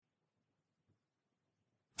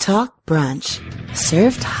Talk brunch.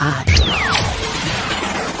 Served hot.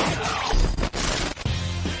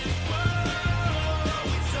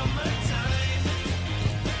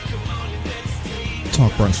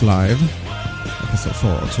 Talk Brunch Live, episode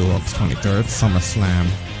 402, August 23rd, SummerSlam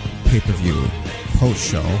pay-per-view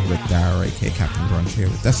post-show. Rick Dara, aka Captain Brunch, here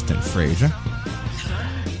with Destin Frazier.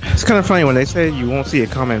 It's kind of funny when they say you won't see a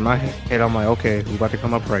comment in my head. I'm like, okay, we're about to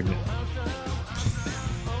come up pregnant.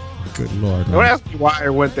 Good Lord. Don't ask me why I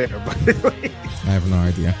went there. I have no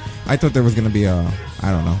idea. I thought there was going to be I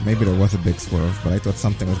don't know, maybe there was a big swerve, but I thought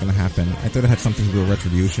something was going to happen. I thought it had something to do with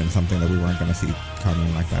Retribution, something that we weren't going to see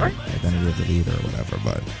coming, like that Identity of the Leader or whatever,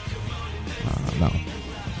 but no,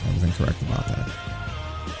 I was incorrect about that.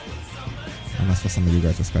 And that's what some of you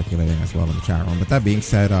guys are speculating as well in the chat room. But that being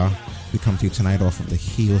said, we come to you tonight off of the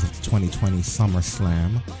heels of the 2020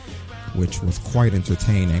 SummerSlam, which was quite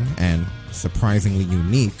entertaining and surprisingly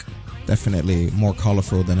unique. Definitely more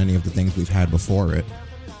colorful than any of the things we've had before it.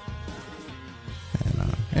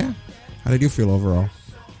 And yeah, how did you feel overall?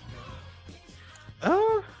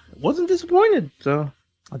 Wasn't disappointed. So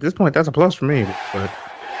at this point, that's a plus for me. But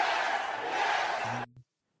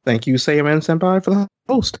thank you, Saiyaman Senpai, for the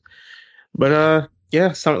host. But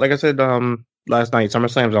yeah, like I said last night,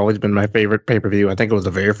 SummerSlam's always been my favorite pay-per-view. I think it was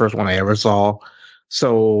the very first one I ever saw.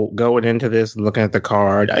 So going into this and looking at the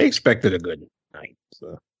card, I expected a good night.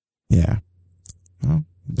 So. Yeah. Well,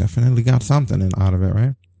 definitely got something out of it,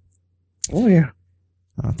 right? Oh, yeah.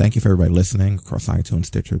 Thank you for everybody listening across iTunes,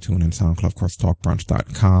 Stitcher, TuneIn, SoundCloud, of course,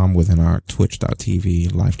 TalkBrunch.com, within our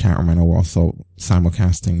Twitch.tv live chat room. I know we're also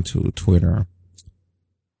simulcasting to Twitter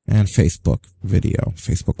and Facebook video,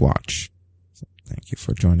 Facebook Watch. So thank you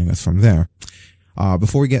for joining us from there.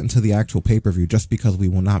 Before we get into the actual pay-per-view, just because we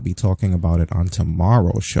will not be talking about it on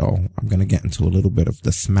tomorrow's show, I'm going to get into a little bit of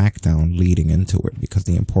the SmackDown leading into it, because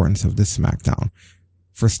the importance of this SmackDown,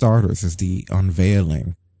 for starters, is the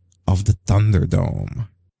unveiling of the Thunderdome,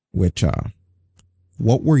 which,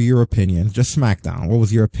 what were your opinions? Just SmackDown. What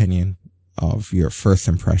was your opinion of your first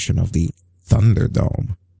impression of the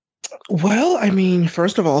Thunderdome? Well, I mean,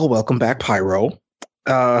 first of all, welcome back, Pyro.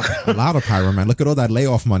 A lot of Pyro, man. Look at all that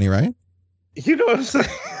layoff money, right? You know what I'm saying?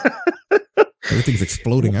 Everything's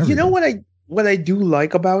exploding everywhere. You know what I do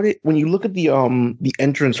like about it? When you look at the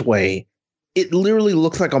entranceway, it literally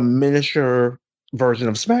looks like a miniature version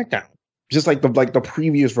of SmackDown. Just like the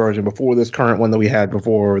previous version before this current one that we had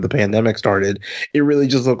before the pandemic started. It really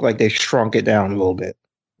just looked like they shrunk it down a little bit.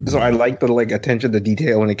 So I like the attention to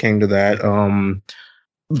detail when it came to that.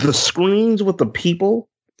 The screens with the people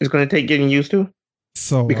is going to take getting used to.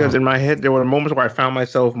 So, because in my head, there were moments where I found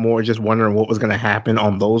myself more just wondering what was going to happen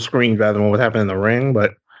on those screens rather than what was happening in the ring.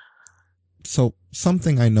 But so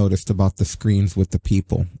something I noticed about the screens with the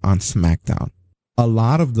people on SmackDown, a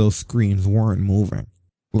lot of those screens weren't moving.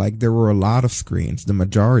 Like, there were a lot of screens, the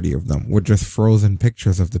majority of them were just frozen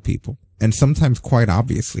pictures of the people. And sometimes quite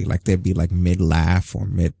obviously, like they'd be like mid-laugh or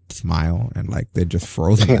mid-smile, and like they're just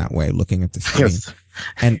frozen that way looking at the screen. Yes.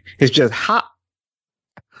 And it's just hot.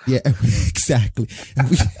 Yeah, exactly.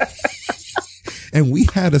 And we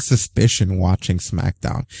had a suspicion watching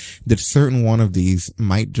SmackDown that certain one of these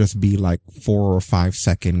might just be like 4 or 5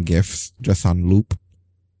 second GIFs just on loop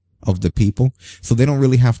of the people. So they don't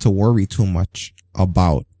really have to worry too much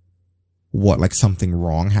about something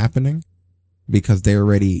wrong happening, because they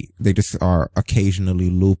just are occasionally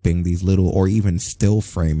looping these little, or even still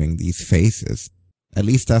framing these faces. At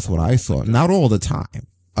least that's what I saw. Not all the time.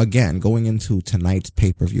 Again, going into tonight's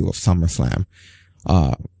pay-per-view of SummerSlam,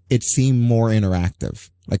 it seemed more interactive.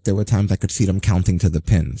 Like, there were times I could see them counting to the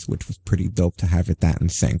pins, which was pretty dope to have it that in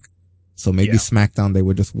sync. So maybe SmackDown, they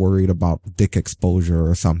were just worried about dick exposure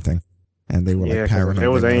or something, and they were paranoid.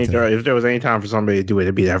 If there was any time for somebody to do it,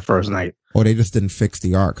 it'd be that first night. Or they just didn't fix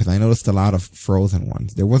the art, because I noticed a lot of frozen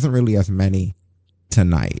ones. There wasn't really as many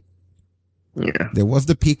tonight. Yeah. There was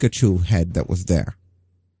the Pikachu head that was there.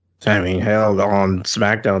 I mean, hell, on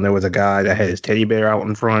SmackDown, there was a guy that had his teddy bear out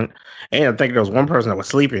in front. And I think there was one person that was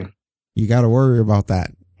sleeping. You got to worry about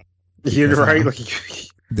that. You're right.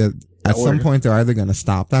 At some point, they're either going to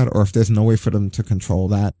stop that, or if there's no way for them to control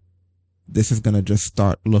that, this is going to just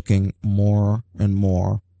start looking more and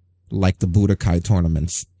more like the Budokai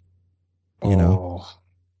tournaments. You know?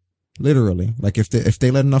 Literally. Like, if they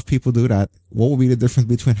let enough people do that, what will be the difference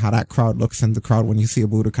between how that crowd looks and the crowd when you see a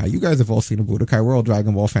Budokai? You guys have all seen a Budokai. We're all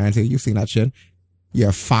Dragon Ball fans here. You've seen that shit. You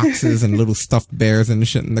have foxes and little stuffed bears and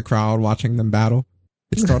shit in the crowd watching them battle.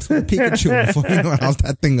 It starts with Pikachu before you know how's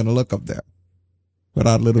that thing gonna look up there.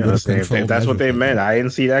 Without a little bit of control. If that's what they meant. I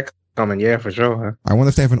didn't see that coming. Yeah, for sure. I wonder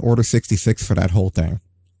if they have an Order 66 for that whole thing.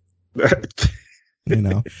 You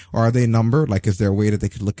know, or are they numbered? Like, is there a way that they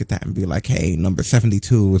could look at that and be like, hey, number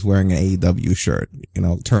 72 is wearing an AEW shirt, you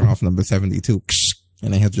know, turn off number 72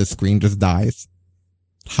 and then the screen just dies.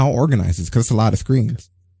 How organized is it? Because it's a lot of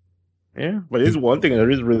screens. Yeah, but it's one thing that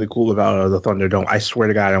is really cool about the Thunderdome. I swear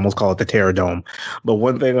to God, I almost call it the Terror Dome. But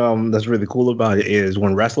one thing that's really cool about it is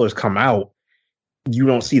when wrestlers come out, you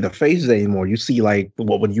don't see the faces anymore. You see like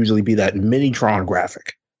what would usually be that Minitron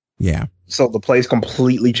graphic. Yeah. So the place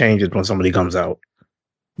completely changes when somebody comes out.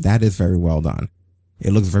 That is very well done.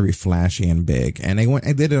 It looks very flashy and big, and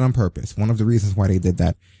they did it on purpose. One of the reasons why they did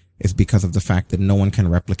that is because of the fact that no one can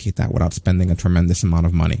replicate that without spending a tremendous amount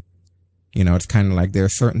of money. You know, it's kind of like there are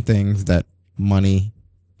certain things that money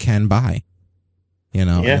can buy. You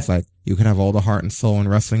know, It's like you can have all the heart and soul in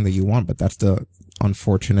wrestling that you want, but that's the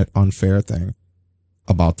unfortunate, unfair thing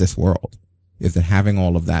about this world, is that having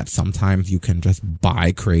all of that, sometimes you can just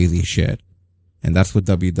buy crazy shit. And that's what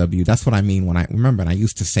WW, that's what I mean when I remember, and I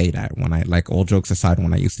used to say that when I, like, all jokes aside,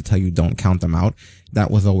 when I used to tell you don't count them out, that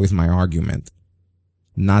was always my argument.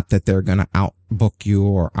 Not that they're gonna outbook you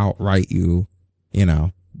or outright you, you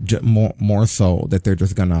know, more so that they're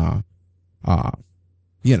just gonna,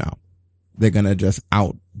 you know, they're gonna just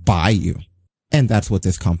outbuy you. And that's what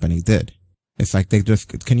this company did. It's like they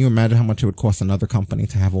just, can you imagine how much it would cost another company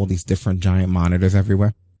to have all these different giant monitors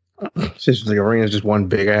everywhere? It's just the arena is just one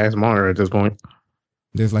big ass monitor at this point.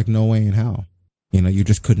 There's like no way in hell. You know, you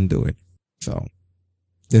just couldn't do it. So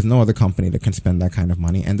there's no other company that can spend that kind of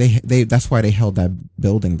money. And they that's why they held that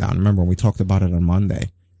building down. Remember when we talked about it on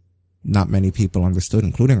Monday, not many people understood,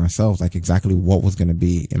 including ourselves, like exactly what was going to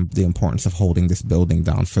be the importance of holding this building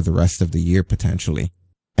down for the rest of the year potentially.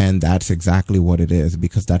 And that's exactly what it is,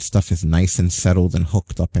 because that stuff is nice and settled and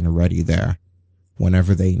hooked up and ready there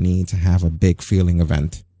whenever they need to have a big feeling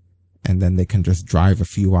event. And then they can just drive a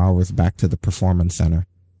few hours back to the performance center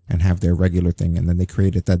and have their regular thing. And then they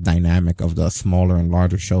created that dynamic of the smaller and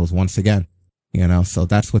larger shows once again, you know, so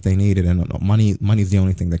that's what they needed. And money's the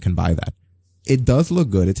only thing that can buy that. It does look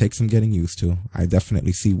good. It takes some getting used to. I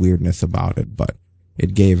definitely see weirdness about it, but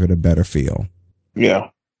it gave it a better feel. Yeah.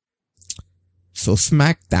 So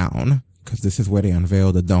SmackDown, because this is where they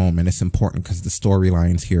unveil the dome, and it's important because the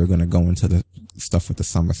storylines here are going to go into the stuff with the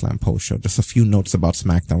SummerSlam post show. Just a few notes about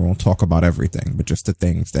SmackDown. We won't talk about everything, but just the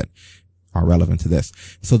things that are relevant to this.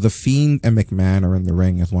 So The Fiend and McMahon are in the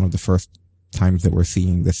ring as one of the first times that we're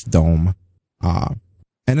seeing this dome. And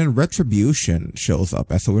then Retribution shows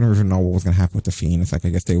up. So we don't even know what was going to happen with The Fiend. It's like, I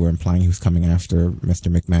guess they were implying he was coming after Mr.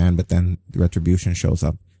 McMahon, but then Retribution shows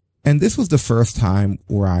up. And this was the first time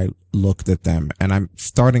where I looked at them, and I'm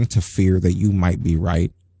starting to fear that you might be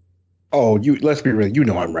right. Oh, let's be real. You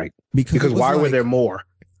know I'm right. Because why were there more?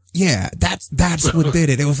 Yeah, that's what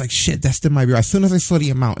did it. It was like, shit, that still might be right. As soon as I saw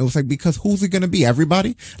the amount, it was like, because who's it going to be?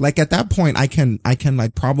 Everybody? Like at that point, I can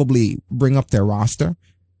like probably bring up their roster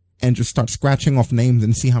and just start scratching off names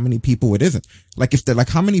and see how many people it isn't. Like if they're like,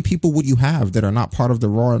 how many people would you have that are not part of the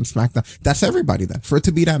Raw and SmackDown? That's everybody then. For it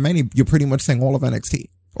to be that many, you're pretty much saying all of NXT.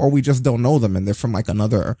 Or we just don't know them and they're from like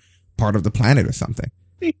another part of the planet or something.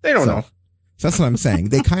 They don't know. So that's what I'm saying.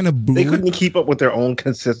 They kind of blew They couldn't keep up with their own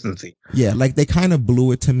consistency. Yeah, like they kind of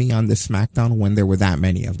blew it to me on this SmackDown when there were that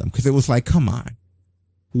many of them. Because it was like, come on.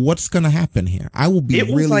 What's going to happen here? I will be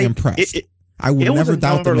really impressed. I will never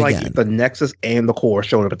doubt them again. Like the Nexus and the Core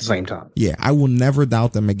showed up at the same time. Yeah, I will never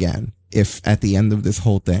doubt them again if at the end of this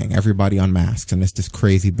whole thing, everybody unmasks and it's this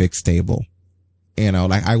crazy big stable. You know,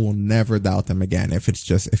 like I will never doubt them again if it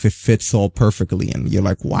fits all perfectly and you're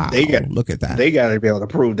like, wow, look at that. They got to be able to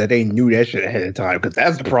prove that they knew that shit ahead of time, because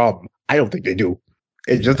that's the problem. I don't think they do.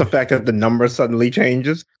 It's just the fact that the number suddenly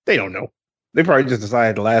changes. They don't know. They probably just decided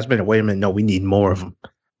at the last minute, wait a minute, no, we need more of them.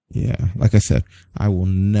 Yeah, like I said, I will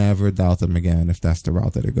never doubt them again if that's the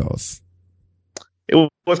route that it goes. It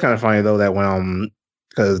was kind of funny, though, that when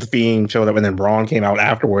because The Fiend showed up and then Braun came out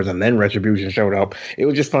afterwards and then Retribution showed up. It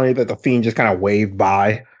was just funny that The Fiend just kind of waved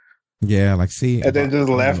by. Yeah, like, see. And then just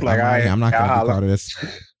left like, I'm not going to be part of this.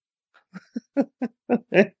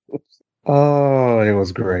 Oh, it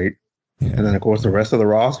was great. Yeah. And then, of course, the rest of the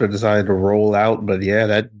roster decided to roll out. But, yeah,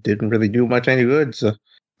 that didn't really do much any good. So,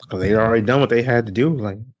 because they had already done what they had to do.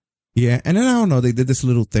 Like, yeah, and then, I don't know, they did this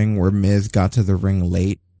little thing where Miz got to the ring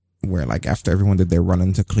late. Where like after everyone did their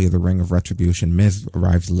run-in to clear the ring of Retribution, Miz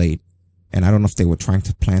arrives late. And I don't know if they were trying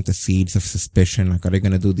to plant the seeds of suspicion. Like, are they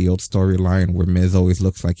going to do the old storyline where Miz always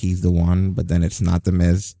looks like he's the one, but then it's not the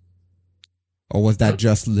Miz? Or was that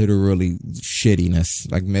just literally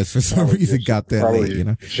shittiness? Like Miz for some reason got there late, you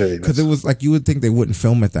know? Because it was like, you would think they wouldn't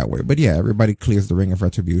film it that way. But yeah, everybody clears the ring of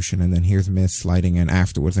Retribution and then here's Miz sliding in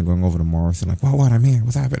afterwards and going over to Morrison like, well, what? I'm here.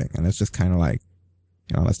 What's happening? And it's just kind of like,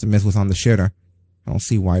 you know, unless the Miz was on the shitter. I don't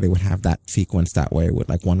see why they would have that sequence that way with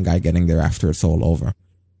like one guy getting there after it's all over.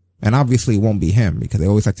 And obviously it won't be him because they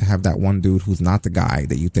always like to have that one dude who's not the guy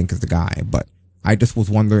that you think is the guy. But I just was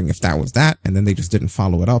wondering if that was that and then they just didn't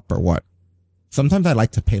follow it up or what. Sometimes I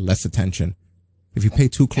like to pay less attention. If you pay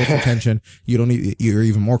too close attention, you're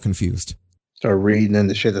even more confused. Start reading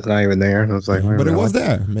into shit that's not even there. And I was like, but it was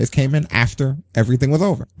there. Miz came in after everything was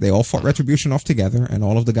over. They all fought Retribution off together and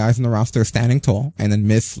all of the guys in the roster are standing tall and then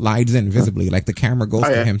Miz slides in visibly like the camera goes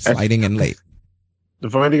to him sliding in late. The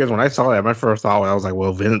funny thing is when I saw that, my first thought, I was like,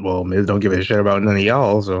 well, Miz don't give a shit about none of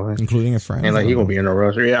y'all. So, including his friends. And like, he gonna be in a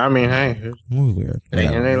rush. Yeah, I mean, hey. It was weird.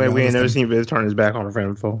 And like, we ain't never seen Miz turn his back on a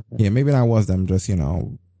friend before. Yeah, maybe that was them just,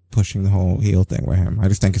 pushing the whole heel thing with him. I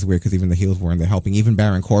just think it's weird because even the heels weren't there helping. Even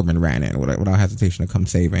Baron Corbin ran in without hesitation to come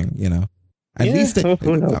saving, At least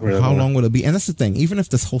how long will it be? And that's the thing. Even if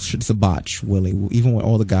this whole shit's a botch, Willie, even with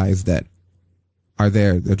all the guys that are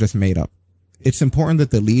there, they're just made up. It's important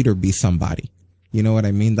that the leader be somebody. You know what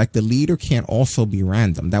I mean? Like the leader can't also be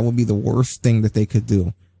random. That would be the worst thing that they could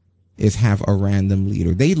do is have a random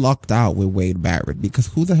leader. They lucked out with Wade Barrett because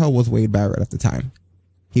who the hell was Wade Barrett at the time?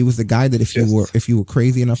 He was the guy that if you were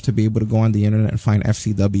crazy enough to be able to go on the internet and find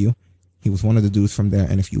FCW, he was one of the dudes from there.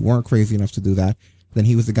 And if you weren't crazy enough to do that, then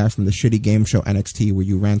he was the guy from the shitty game show NXT where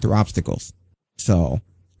you ran through obstacles. So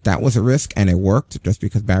that was a risk and it worked just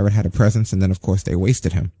because Barrett had a presence. And then of course they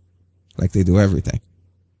wasted him like they do everything.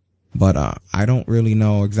 But, I don't really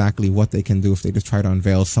know exactly what they can do if they just try to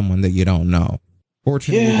unveil someone that you don't know.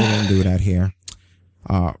 Fortunately, they didn't do that here.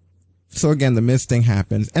 So again, the Miz thing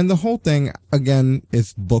happens and the whole thing again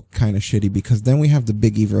is booked kind of shitty because then we have the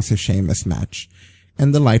Big E versus Sheamus match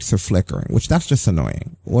and the lights are flickering, which that's just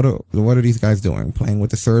annoying. What are these guys doing? Playing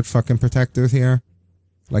with the surge fucking protectors here?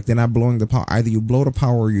 Like they're not blowing the power. Either you blow the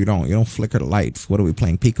power or you don't. You don't flicker the lights. What are we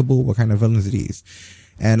playing? Peekaboo? What kind of villains are these?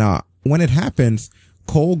 And, when it happens,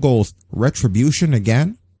 Cole goes Retribution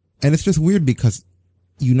again. And it's just weird because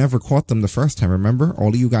you never caught them the first time. Remember? All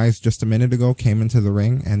of you guys just a minute ago came into the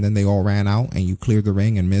ring and then they all ran out and you cleared the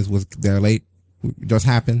ring and Miz was there late. It just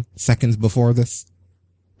happened seconds before this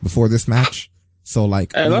match. So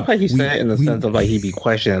like, I love how he said it in the sense of like he'd be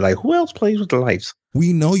questioning like who else plays with the lights?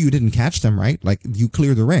 We know you didn't catch them, right? Like you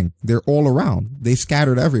cleared the ring. They're all around. They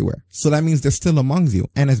scattered everywhere. So that means they're still amongst you.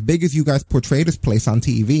 And as big as you guys portray this place on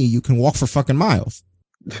TV, you can walk for fucking miles.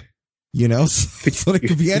 So it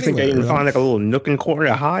could be anywhere. You can find like a little nook and corner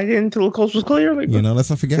to hide in until the coast was clear. Like, let's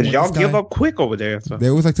not forget. Because y'all give up quick over there. So. They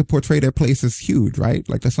always like to portray their place as huge, right?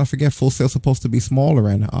 Like, let's not forget, Full Sail's supposed to be smaller.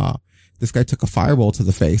 And, this guy took a fireball to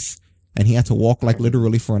the face and he had to walk like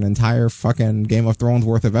literally for an entire fucking Game of Thrones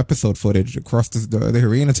worth of episode footage across the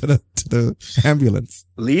arena to the ambulance.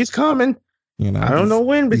 Lee's coming. I don't know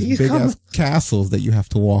when, but he's coming. Big castles that you have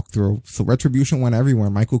to walk through. So Retribution went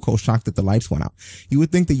everywhere. Michael Cole shocked that the lights went out. You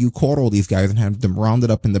would think that you caught all these guys and had them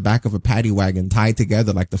rounded up in the back of a paddy wagon, tied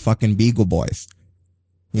together like the fucking Beagle Boys.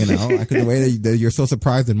 Like the way that you're so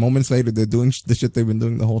surprised and moments later they're doing the shit they've been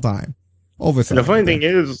doing the whole time. And the funny thing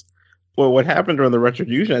is, well, what happened during the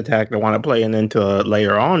Retribution attack that wound up playing into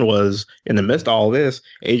later on was in the midst of all this,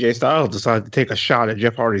 AJ Styles decided to take a shot at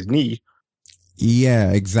Jeff Hardy's knee.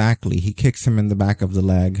 Yeah, exactly. He kicks him in the back of the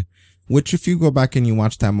leg, which if you go back and you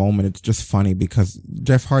watch that moment, it's just funny because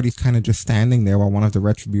Jeff Hardy's kind of just standing there while one of the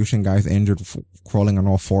Retribution guys injured, crawling on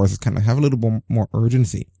all fours, is kind of have a little more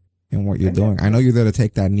urgency in what you're doing. I know you're there to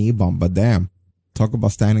take that knee bump, but damn, talk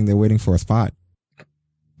about standing there waiting for a spot.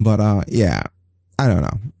 But, yeah, I don't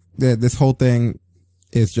know. This whole thing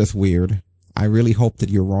is just weird. I really hope that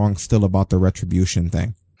you're wrong still about the Retribution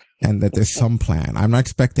thing. And that there's some plan. I'm not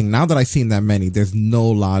expecting, now that I've seen that many, there's no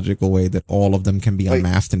logical way that all of them can be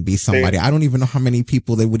unmasked and be somebody. I don't even know how many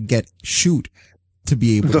people they would shoot to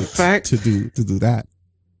be able to do that.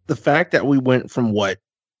 The fact that we went from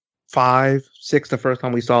 5, 6 the first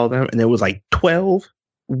time we saw them, and it was like 12,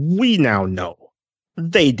 we now know.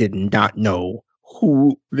 They did not know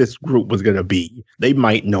who this group was going to be. They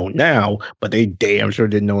might know now, but they damn sure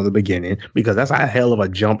didn't know in the beginning because that's a hell of a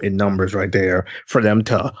jump in numbers right there for them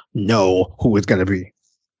to know who it's going to be.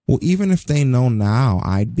 Well, even if they know now,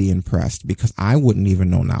 I'd be impressed because I wouldn't even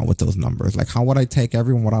know now with those numbers. Like, how would I take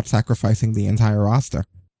everyone without sacrificing the entire roster?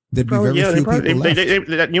 There'd be very few people left.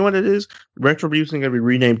 You know what it is? Retribution going to be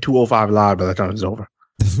renamed 205 Live by the time it's over.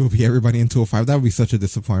 This will be everybody in 205. That would be such a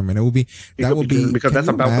disappointment. It would be, because that's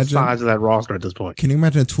about the size of that roster at this point. Can you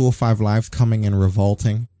imagine 205 Lives coming and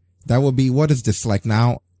revolting? That would be, what is this like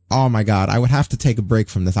now? Oh my God. I would have to take a break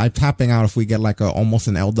from this. I'm tapping out if we get like almost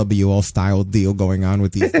an LWO style deal going on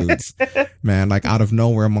with these dudes. Man, like out of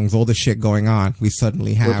nowhere amongst all the shit going on, we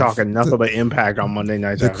suddenly have. We're talking nothing but Impact on Monday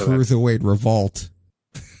nights. The Cruiserweight Revolt.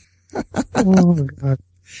 Oh my God.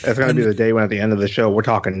 That's going to be the day when at the end of the show, we're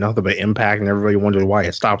talking nothing but Impact and everybody wonders why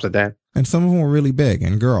it stops at that. And some of them were really big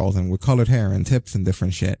and girls and with colored hair and tips and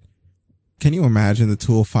different shit. Can you imagine the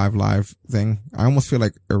 205 Live thing? I almost feel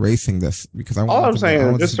like erasing this because all I'm saying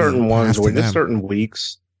is there's certain ones where there's certain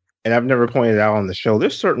weeks, and I've never pointed out on the show,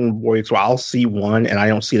 there's certain weeks where I'll see one and I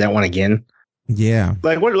don't see that one again. Yeah.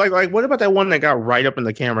 Like what about that one that got right up in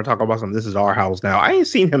the camera talking about some This Is Our House Now? I ain't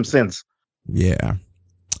seen him since. Yeah.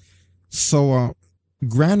 So,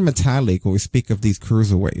 Grand Metalik, when we speak of these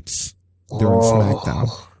cruiserweights during SmackDown,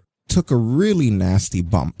 took a really nasty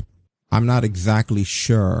bump. I'm not exactly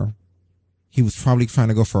sure. He was probably trying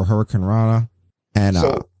to go for a Hurricane Rana. And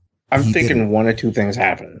so I'm thinking one or two things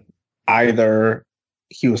happened. Either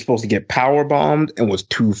he was supposed to get power bombed and was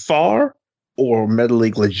too far, or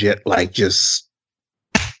Metalik legit just.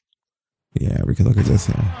 Yeah, we can look at this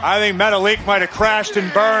here. I think Metalik might have crashed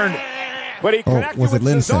and burned. But he was it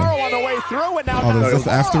Lindsay? On the way through, and now is this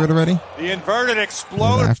after it already? The inverted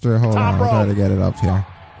exploder. After, hold on, I'll try to get it up here.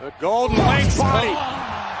 The Golden Links body.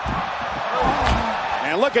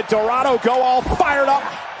 And look at Dorado go all fired up.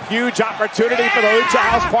 Huge opportunity for the Lucha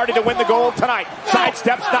House Party to win the gold tonight.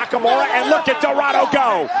 Sidesteps Nakamura, and look at Dorado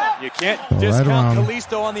go. You can't discount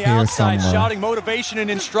Kalisto on the outside, shouting motivation and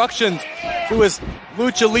instructions to his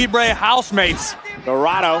Lucha Libre housemates.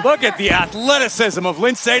 Dorado. Look at the athleticism of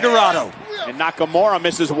Lince Dorado. And Nakamura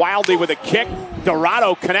misses wildly with a kick.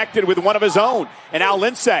 Dorado connected with one of his own. And now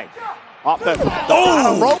Lince off the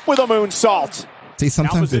rope with a moonsault. See,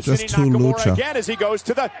 sometimes they're just too lucha. Again as he goes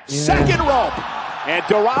to the second rope. And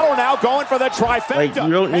Dorado now going for the trifecta. Like,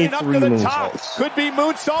 you don't need three moonsaults. Could be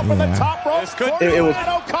moonsault from the top rope. It was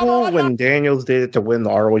cool when Daniels did it to win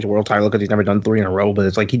the ROH World title because he's never done three in a row, but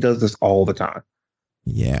it's like he does this all the time.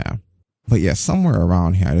 Yeah. But yeah, somewhere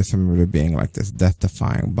around here, I just remember there being like this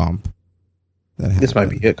death-defying bump. This might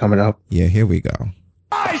be it coming up. Yeah, here we go.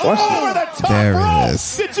 There it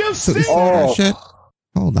is. Did you see that shit?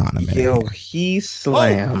 Hold on a minute. Yo, he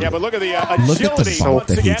slammed. Yeah, but look at the agility. Look at the bump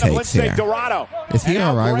that he takes here. Dorado. Is he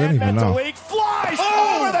all right? We don't even know. Flies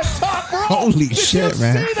over the top rope. Holy shit,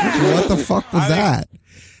 man. What the fuck was that?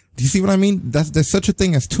 Do you see what I mean? There's such a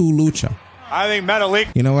thing as too lucha. I think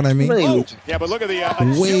Metalik. You know what I mean? Yeah, but look at the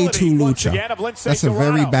way too lucha. That's a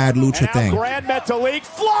very bad lucha thing. Grand Metalik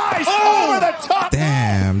flies over the top.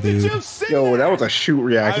 Damn, dude. Yo, that was a shoot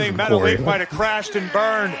reaction. I think Metalik might have crashed and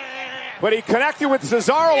burned. But he connected with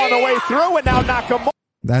Cesaro on the way through, and now Nakamura.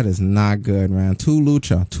 That is not good, man. Too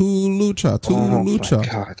lucha. My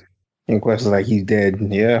God. Inquest is like he's dead.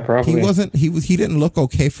 Yeah, probably. He didn't look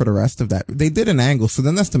okay for the rest of that. They did an angle, so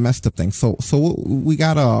then that's the messed up thing. So we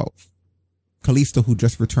got Kalisto who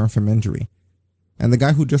just returned from injury. And the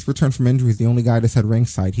guy who just returned from injury is the only guy that's at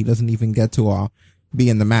ringside. He doesn't even get to be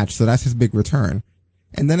in the match, so that's his big return.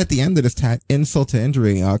 And then at the end of this insult to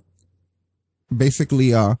injury,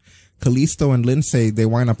 basically Kalisto and Lince, they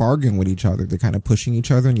wind up arguing with each other. They're kind of pushing each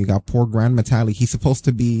other, and you got poor Grand Metalik. He's supposed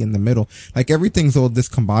to be in the middle. Like, everything's all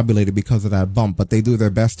discombobulated because of that bump, but they do their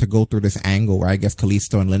best to go through this angle where I guess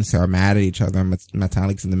Kalisto and Lince are mad at each other, and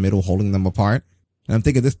Metalik's in the middle holding them apart. And I'm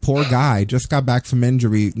thinking, this poor guy just got back from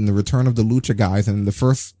injury in the return of the Lucha guys, and in the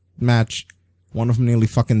first match, one of them nearly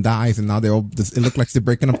fucking dies, and now it looked like they're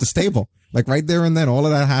breaking up the stable. Like, right there and then, all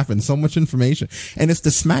of that happened. So much information. And it's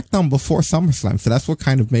the SmackDown before SummerSlam, so that's what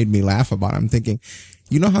kind of made me laugh about it. I'm thinking,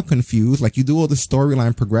 you know how confused, like, you do all the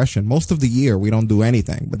storyline progression. Most of the year, we don't do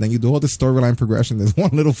anything, but then you do all the storyline progression. There's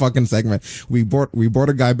one little fucking segment. We brought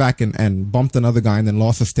a guy back and bumped another guy and then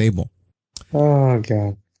lost a stable. Oh,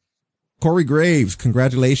 God. Corey Graves,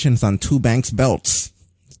 congratulations on 2 Banks belts.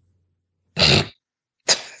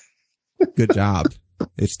 Good job.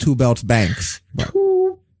 It's 2 belts Banks.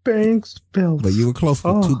 2 Banks belts. But you were close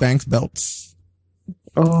with 2 Banks belts.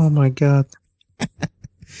 Oh my God.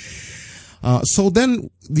 So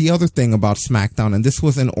then the other thing about SmackDown, and this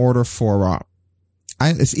was in order for,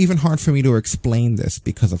 it's even hard for me to explain this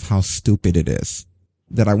because of how stupid it is,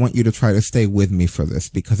 that I want you to try to stay with me for this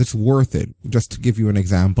because it's worth it, just to give you an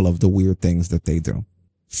example of the weird things that they do.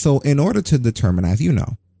 So in order to determine, as you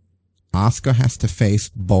know, Asuka has to face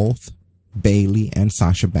both Bayley and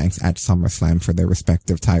Sasha Banks at SummerSlam for their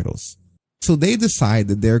respective titles. So they decide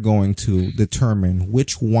that they're going to determine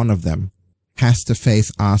which one of them has to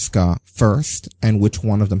face Asuka first and which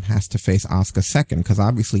one of them has to face Asuka second, because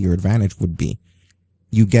obviously your advantage would be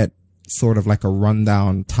you get sort of like a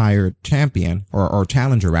rundown, tired champion or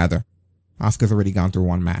challenger rather. Asuka's already gone through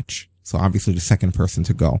one match, so obviously the second person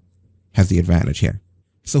to go has the advantage here.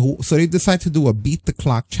 So they decide to do a beat the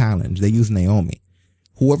clock challenge. They use Naomi.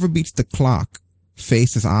 Whoever beats the clock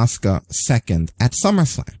faces Asuka second at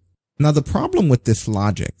SummerSlam. Now the problem with this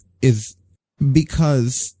logic is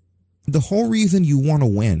because the whole reason you want to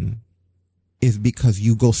win is because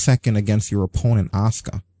you go second against your opponent,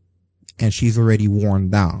 Asuka, and she's already worn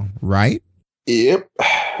down, right? Yep.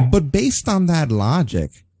 But based on that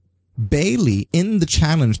logic, Bayley in the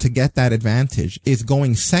challenge to get that advantage is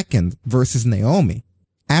going second versus Naomi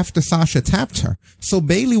after Sasha tapped her. So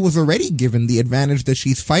Bayley was already given the advantage that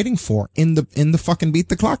she's fighting for in the fucking beat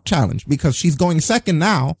the clock challenge, because she's going second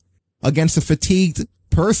now against a fatigued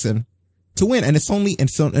person to win. And it's only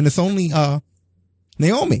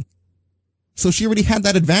Naomi. So she already had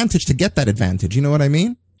that advantage to get that advantage. You know what I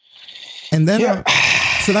mean? And then,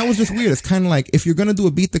 so that was just weird. It's kind of like, if you're going to do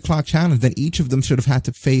a beat the clock challenge, then each of them should have had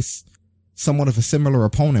to face somewhat of a similar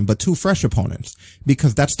opponent, but two fresh opponents,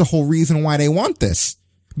 because that's the whole reason why they want this.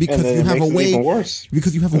 Because you have a way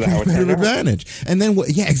better advantage. And then,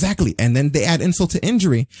 yeah, exactly. And then they add insult to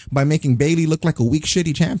injury by making Bayley look like a weak,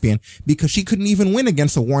 shitty champion, because she couldn't even win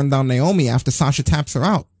against a worn down Naomi after Sasha taps her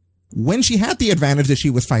out when she had the advantage that she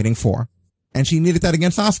was fighting for. And she needed that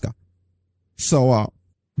against Asuka. So,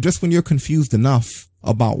 just when you're confused enough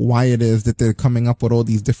about why it is that they're coming up with all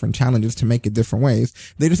these different challenges to make it different ways,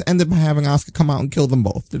 they just ended by having Asuka come out and kill them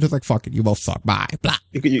both. They're just like, fuck it, you both suck, bye, blah.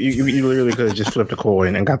 You literally could have just flipped a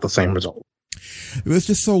coin and got the same result. It was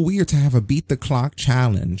just so weird to have a beat the clock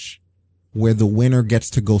challenge where the winner gets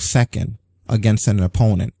to go second against an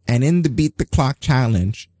opponent. And in the beat the clock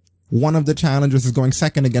challenge, one of the challengers is going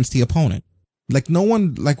second against the opponent. Like, no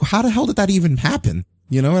one, like, how the hell did that even happen?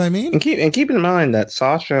 You know what I mean? And keep in mind that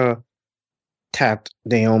Sasha tapped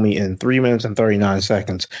Naomi in 3 minutes and 39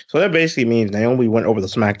 seconds. So that basically means Naomi went over the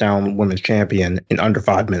SmackDown Women's Champion in under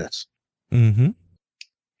 5 minutes. Mm-hmm.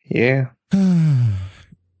 Yeah.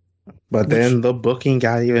 But then the booking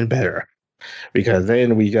got even better, because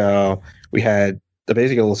then we had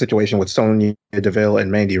basically a little situation with Sonya Deville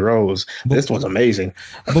and Mandy Rose. This was amazing.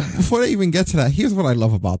 But before I even get to that, here's what I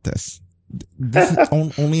love about this. This is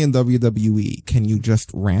only in WWE can you just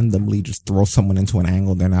randomly just throw someone into an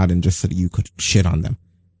angle they're not in just so that you could shit on them.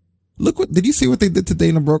 Look, did you see what they did to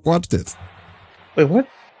Dana Brooke? Watch this. Wait, what?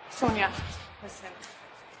 Sonya, listen.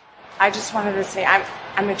 I just wanted to say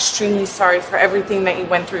I'm extremely sorry for everything that you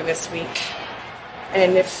went through this week.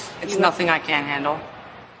 And if it's nothing I can't handle.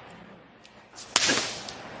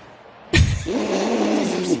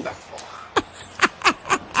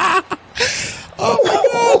 Oh my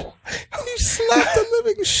God. He slapped the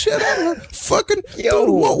living shit out of her. Fucking, dude,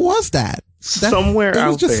 what was that? Somewhere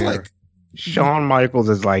out there, like, Shawn Michaels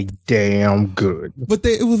is like damn good. But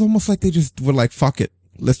it was almost like they just were like, fuck it.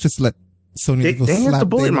 Let's just let Sonya Deville slap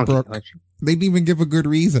Dana Brooke. They didn't even give a good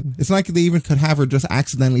reason. It's like they even could have her just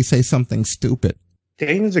accidentally say something stupid.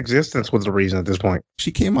 Dana's existence was the reason at this point.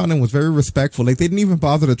 She came on and was very respectful. Like, they didn't even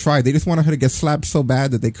bother to try. They just wanted her to get slapped so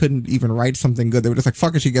bad that they couldn't even write something good. They were just like,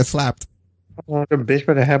 fuck it, she gets slapped. The bitch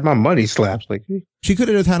better have my money slapped. Like, she could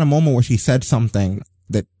have just had a moment where she said something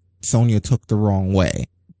that Sonya took the wrong way,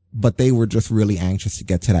 but they were just really anxious to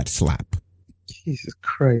get to that slap. Jesus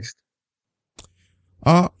Christ.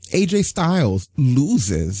 AJ Styles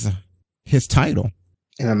loses his title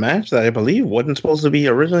in a match that I believe wasn't supposed to be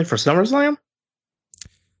originally for SummerSlam.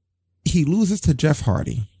 He loses to Jeff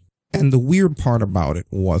Hardy. And the weird part about it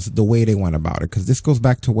was the way they went about it, because this goes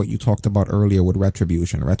back to what you talked about earlier with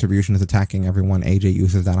Retribution. Retribution is attacking everyone. AJ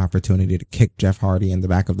uses that opportunity to kick Jeff Hardy in the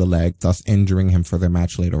back of the leg, thus injuring him for their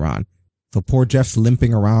match later on. So poor Jeff's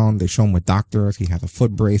limping around. They show him with doctors. He has a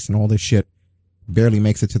foot brace and all this shit. Barely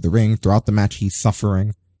makes it to the ring. Throughout the match, he's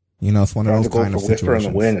suffering. You know, it's one of those kind of situations.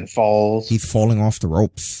 In the wind and falls. He's falling off the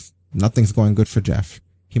ropes. Nothing's going good for Jeff.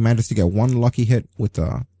 He manages to get one lucky hit with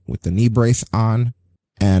the knee brace on.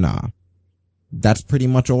 And, that's pretty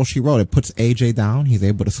much all she wrote. It puts AJ down. He's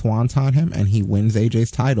able to swanton him and he wins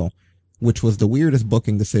AJ's title, which was the weirdest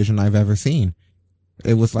booking decision I've ever seen.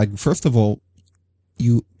 It was like, first of all,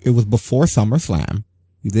 it was before SummerSlam.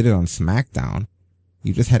 You did it on SmackDown.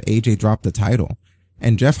 You just had AJ drop the title,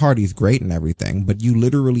 and Jeff Hardy's great and everything, but you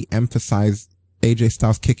literally emphasize AJ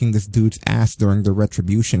Styles kicking this dude's ass during the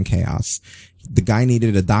Retribution chaos. The guy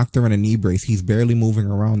needed a doctor and a knee brace. He's barely moving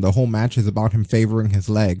around. The whole match is about him favoring his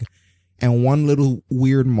leg. And one little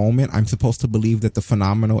weird moment, I'm supposed to believe that the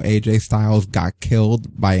phenomenal AJ Styles got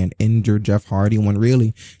killed by an injured Jeff Hardy, when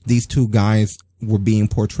really these two guys were being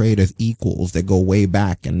portrayed as equals that go way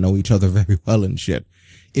back and know each other very well and shit.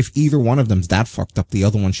 If either one of them's that fucked up, the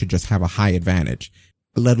other one should just have a high advantage,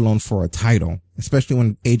 let alone for a title, especially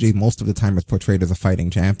when AJ most of the time is portrayed as a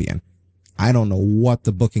fighting champion. I don't know what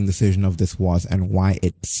the booking decision of this was and why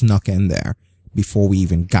it snuck in there before we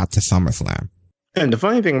even got to SummerSlam. And the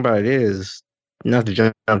funny thing about it is, not to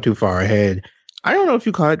jump too far ahead, I don't know if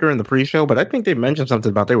you caught it during the pre-show, but I think they mentioned something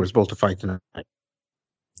about they were supposed to fight tonight.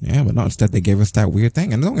 Yeah, but no, instead they gave us that weird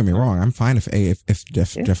thing. And don't get me wrong, I'm fine if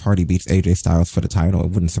Jeff Hardy beats AJ Styles for the title. It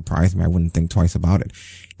wouldn't surprise me. I wouldn't think twice about it.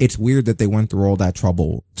 It's weird that they went through all that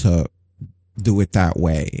trouble to do it that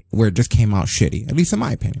way, where it just came out shitty, at least in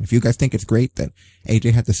my opinion. If you guys think it's great that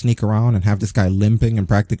AJ had to sneak around and have this guy limping and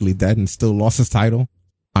practically dead and still lost his title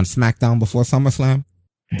on SmackDown before SummerSlam,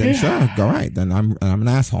 then sure, go right. Then I'm an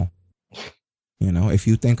asshole. You know, if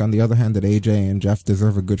you think, on the other hand, that AJ and Jeff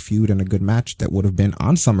deserve a good feud and a good match that would have been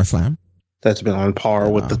on SummerSlam, that's been on par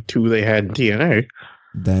with the two they had in TNA,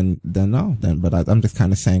 then no. But I'm just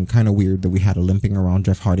kind of saying, kind of weird that we had a limping around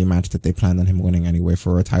Jeff Hardy match that they planned on him winning anyway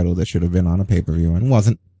for a title that should have been on a pay-per-view and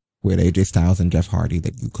wasn't, with AJ Styles and Jeff Hardy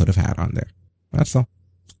that you could have had on there. That's all.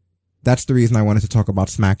 That's the reason I wanted to talk about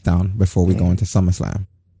SmackDown before we go into SummerSlam,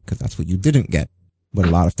 because that's what you didn't get, but a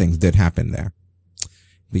lot of things did happen there.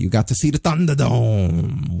 But you got to see the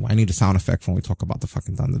Thunderdome. I need a sound effect when we talk about the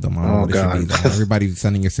fucking Thunderdome. I don't know what it should be, though. Everybody's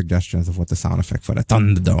sending your suggestions of what the sound effect for the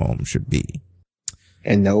Thunderdome should be.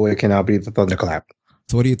 And no, it cannot be the Thunderclap.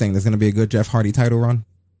 So what do you think? There's going to be a good Jeff Hardy title run?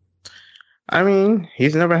 I mean,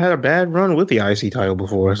 he's never had a bad run with the IC title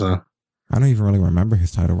before, so. I don't even really remember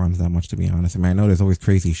his title runs that much, to be honest. I mean, I know there's always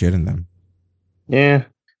crazy shit in them. Yeah.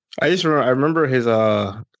 I remember his,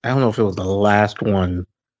 I don't know if it was the last one,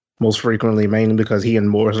 most frequently, mainly because he and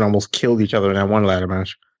Morrison almost killed each other in that one ladder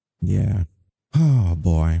match. Yeah. Oh,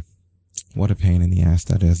 boy. What a pain in the ass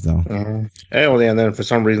that is, though. Mm-hmm. And then for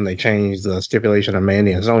some reason they changed the stipulation of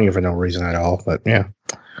Mandy and Sonya for no reason at all. But yeah.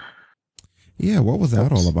 Yeah, what was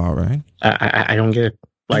that all about, right? I don't get it.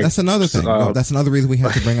 Like, that's another thing. That's another reason we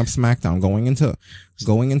had to bring up SmackDown. Going into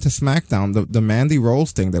SmackDown, the Mandy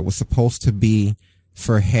Rose thing that was supposed to be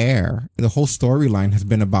for hair, the whole storyline has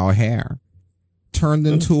been about hair, turned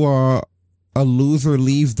into a loser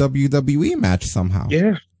leaves WWE match somehow.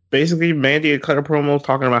 Yeah. Basically, Mandy had cut a promo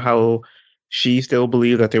talking about how she still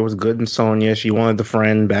believed that there was good in Sonya. She wanted the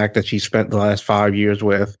friend back that she spent the last 5 years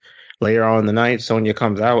with. Later on in the night, Sonya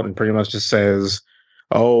comes out and pretty much just says,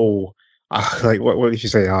 what did she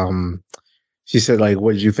say? She said, like,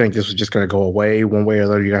 what did you think? This was just going to go away one way or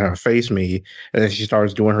the other? You're going to have to face me. And then she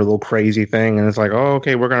starts doing her little crazy thing. And it's like, oh,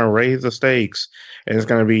 okay, we're going to raise the stakes. And it's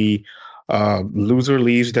going to be loser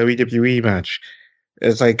leaves WWE match.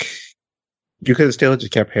 It's like, you could have still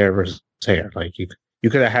just kept hair versus hair. Like, you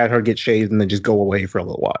could have had her get shaved and then just go away for a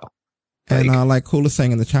little while. And like Cool is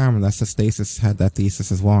saying in the chat room, that's the Stasis had that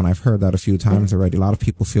thesis as well, and I've heard that a few times already. A lot of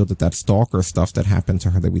people feel that stalker stuff that happened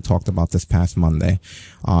to her that we talked about this past Monday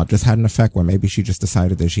just had an effect where maybe she just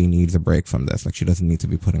decided that she needs a break from this. Like, she doesn't need to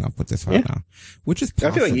be putting up with this right now, which is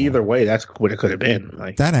possible. I feel like either way, that's what it could have been.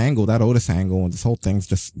 Like, that angle, that Otis angle, and this whole thing's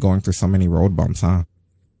just going through so many road bumps, huh?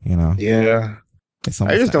 You know? Yeah.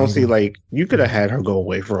 I just don't see, like, you could have had her go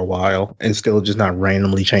away for a while and still just not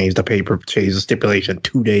randomly change the stipulation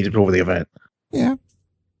 2 days before the event. Yeah,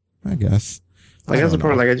 I guess. Like, that's the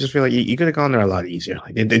part. Like, I just feel like you could have gone there a lot easier.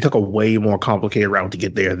 Like, they took a way more complicated route to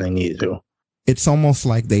get there than they needed to. It's almost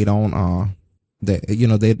like they don't,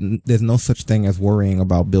 there's no such thing as worrying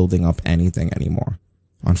about building up anything anymore.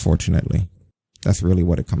 Unfortunately, that's really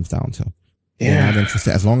what it comes down to. Yeah. They're not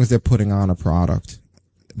interested. As long as they're putting on a product,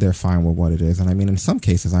 they're fine with what it is. And I mean, in some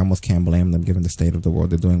cases, I almost can't blame them given the state of the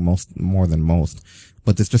world. They're doing more than most.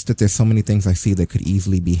 But it's just that there's so many things I see that could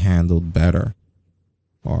easily be handled better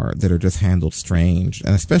or that are just handled strange.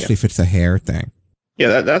 And especially if it's a hair thing.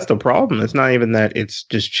 Yeah, that's the problem. It's not even that it's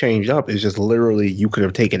just changed up. It's just literally you could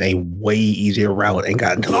have taken a way easier route and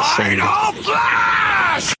gotten to the same. Final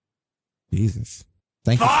Flash! Jesus.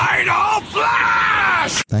 Thank you. Final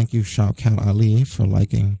Flash! Thank you, Shaukat Ali, for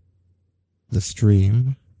liking the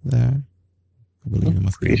stream there. I believe it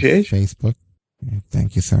must be on Facebook. Yeah,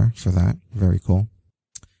 thank you, sir, for that. Very cool.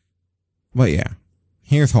 But yeah,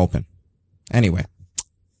 here's hoping. Anyway,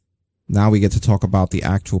 now we get to talk about the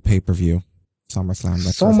actual pay-per-view. SummerSlam.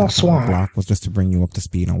 SummerSlam block was just to bring you up to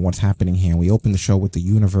speed on what's happening here. We opened the show with the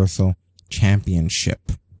Universal Championship.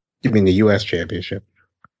 You mean the U.S. Championship?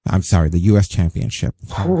 I'm sorry, the U.S. Championship.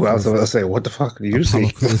 Ooh, I was about to say, what the fuck do you see?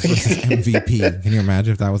 Crews versus MVP. Can you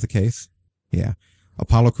imagine if that was the case? Yeah.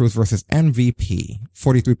 Apollo Crews versus MVP.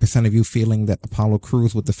 43% of you feeling that Apollo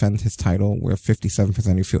Crews would defend his title, where 57%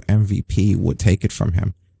 of you feel MVP would take it from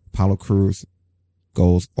him. Apollo Crews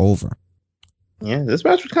goes over. Yeah, this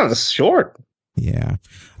match was kind of short. Yeah.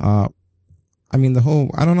 I mean,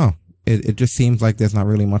 I don't know. It just seems like there's not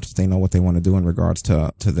really much that they know what they want to do in regards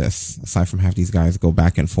to this, aside from have these guys go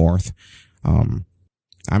back and forth. I'm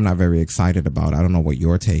not very excited about it. I don't know what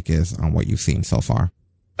your take is on what you've seen so far.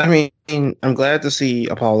 I mean, I'm glad to see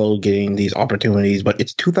Apollo getting these opportunities, but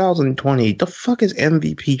it's 2020. The fuck is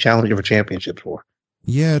MVP challenger for championships for?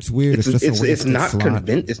 Yeah, it's weird. It's not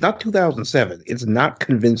convincing. It's not 2007. It's not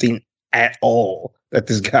convincing at all that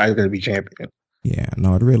this guy is going to be champion. Yeah,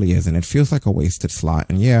 no, it really isn't. It feels like a wasted slot.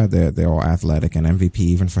 And yeah, they're all athletic, and MVP,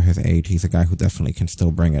 even for his age, he's a guy who definitely can still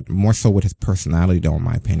bring it. More so with his personality, though, in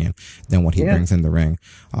my opinion, than what he brings in the ring.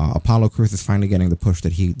 Apollo Crews is finally getting the push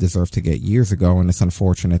that he deserved to get years ago, and it's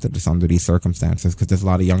unfortunate that it's under these circumstances, because there's a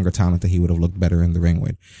lot of younger talent that he would have looked better in the ring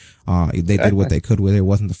with. They did what they could with it. It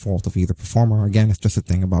wasn't the fault of either performer. Again, it's just a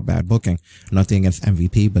thing about bad booking. Nothing against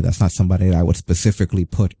MVP, but that's not somebody that I would specifically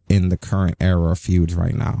put in the current era of feuds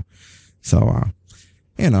right now. So,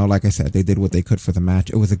 like I said, they did what they could for the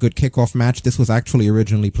match. It was a good kickoff match. This was actually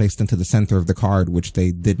originally placed into the center of the card, which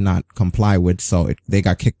they did not comply with. So they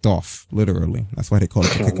got kicked off, literally. That's why they call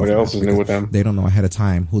it the kickoff. What else is new with them? They don't know ahead of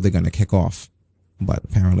time who they're going to kick off. But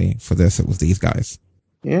apparently for this, it was these guys.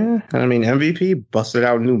 Yeah. I mean, MVP busted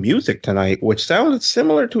out new music tonight, which sounded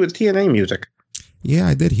similar to his TNA music. Yeah,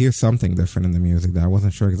 I did hear something different in the music that I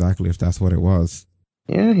wasn't sure exactly if that's what it was.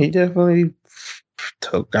 Yeah, he definitely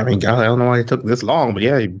took, I mean, I don't know why it took this long, but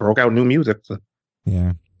yeah, he broke out new music. So.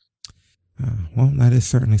 Yeah. Well, that is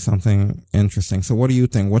certainly something interesting. So what do you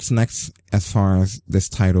think? What's next as far as this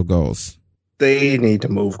title goes? They need to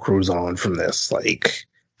move Crews on from this. Like,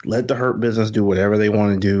 let the Hurt Business do whatever they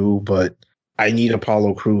want to do, but I need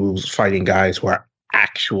Apollo Crews fighting guys who are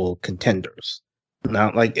actual contenders.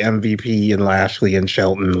 Not like MVP and Lashley and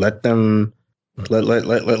Shelton. Let them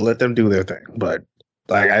let them do their thing. But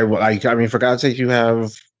I mean, for God's sake, you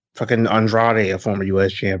have fucking Andrade, a former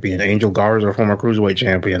U.S. champion, Angel Garza, a former cruiserweight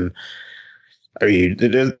champion. I mean,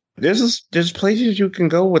 there's places you can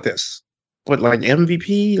go with this, but like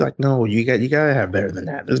MVP, like no, you gotta have better than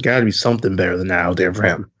that. There's got to be something better than that out there for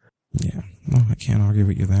him. Yeah, no, I can't argue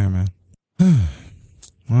with you there, man.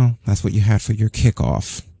 Well, that's what you had for your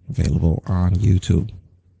kickoff, available on YouTube.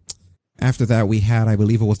 After that, we had, I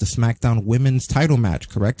believe it was the SmackDown Women's title match,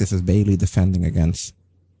 correct? This is Bayley defending against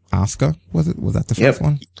Asuka, was it? Was that the first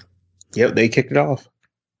one? Yep, they kicked it off.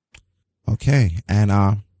 Okay,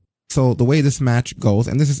 and so the way this match goes,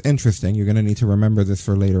 and this is interesting, you're going to need to remember this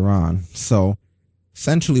for later on. So,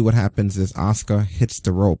 essentially what happens is Asuka hits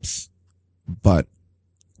the ropes, but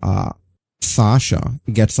Sasha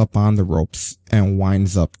gets up on the ropes and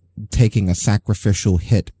winds up taking a sacrificial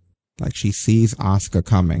hit. Like, she sees Asuka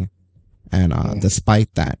coming, and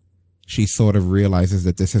despite that, she sort of realizes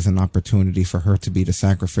that this is an opportunity for her to be the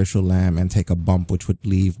sacrificial lamb and take a bump, which would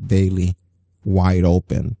leave Bayley wide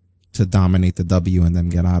open to dominate the W and then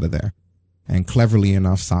get out of there. And cleverly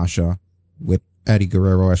enough, Sasha, with Eddie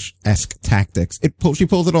Guerrero-esque tactics, she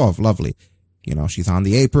pulls it off. Lovely. You know, she's on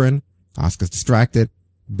the apron. Asuka's distracted.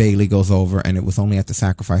 Bayley goes over, and it was only at the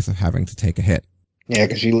sacrifice of having to take a hit. Yeah,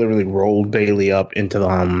 because she literally rolled Bayley up into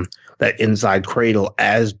that inside cradle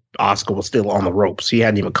as Asuka was still on the ropes. He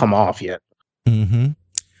hadn't even come off yet.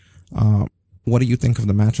 Mm-hmm. What do you think of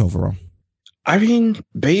the match overall? I mean,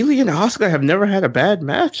 Bayley and Asuka have never had a bad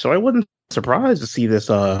match, so I wasn't surprised to see this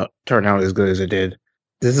turn out as good as it did.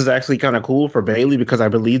 This is actually kind of cool for Bayley because I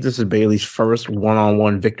believe this is Bayley's first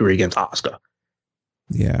one-on-one victory against Asuka.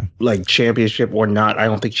 Yeah. Like, championship or not, I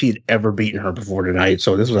don't think she'd ever beaten her before tonight,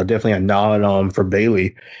 so this was definitely a nod for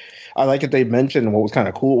Bayley. I like that they mentioned what was kind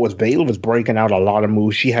of cool was Bayley was breaking out a lot of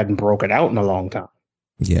moves she hadn't broken out in a long time.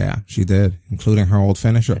 Yeah, she did, including her old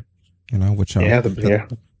finisher, you know, which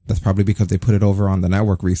that's probably because they put it over on the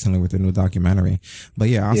network recently with the new documentary. But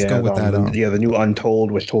yeah, Asuka with that. The new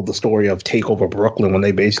Untold, which told the story of TakeOver Brooklyn when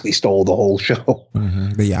they basically stole the whole show.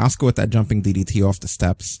 Mm-hmm. But yeah, Asuka with that jumping DDT off the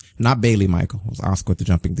steps. Not Bayley, Michael. It was Asuka with the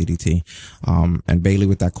jumping DDT. And Bayley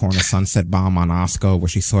with that corner sunset bomb on Asuka, where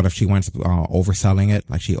she went overselling it,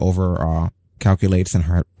 like she calculates and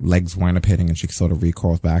her legs wind up hitting and she sort of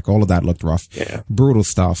recoils back. All of that looked rough. Yeah. Brutal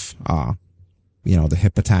stuff. You know, the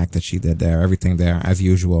hip attack that she did there, everything there, as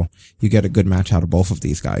usual. You get a good match out of both of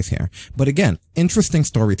these guys here. But again, interesting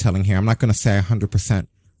storytelling here. I'm not going to say I 100%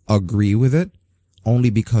 agree with it, only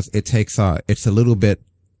because it takes, it's a little bit,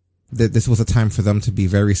 this was a time for them to be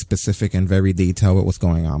very specific and very detailed with what's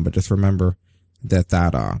going on. But just remember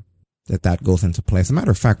that goes into play. As a matter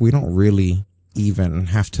of fact, we don't really even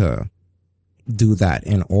have to do that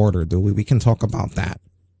in order, do we? We can talk about that.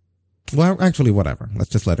 Well, actually, whatever. Let's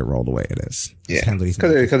just let it roll the way it is. Yeah,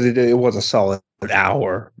 because it was a solid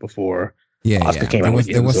hour before. Asuka came out.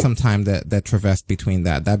 There was some time that traversed between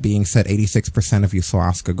that. That being said, 86% of you saw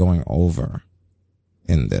Asuka going over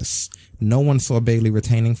in this. No one saw Bayley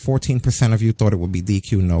retaining. 14% of you thought it would be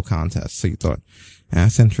DQ, no contest. So you thought,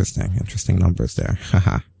 that's interesting. Interesting numbers there.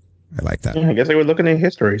 Haha. I like that. Yeah, I guess they were looking at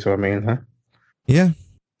history, so I mean, huh? Yeah,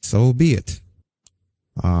 so be it.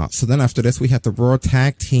 So then after this, we had the Raw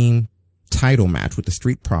Tag Team title match with the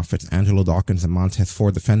Street Profits, Angelo Dawkins and Montez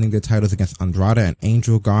Ford, defending their titles against Andrade and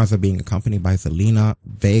Angel Garza, being accompanied by Zelina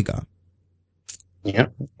Vega.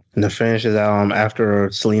 Yep. And the finish is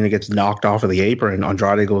after Selena gets knocked off of the apron,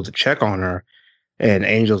 Andrade goes to check on her, and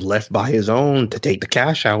Angel's left by his own to take the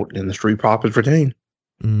cash out, and the Street Profits retain.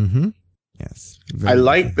 Mm-hmm. Yes. I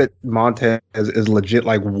like that Montez is legit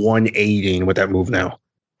like 180 with that move now.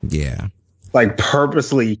 Yeah. Like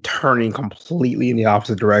purposely turning completely in the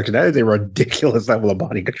opposite direction. That is a ridiculous level of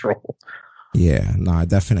body control. Yeah, no, it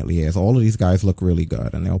definitely is. All of these guys look really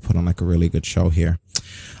good, and they'll put on like a really good show here.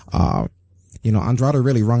 Andrade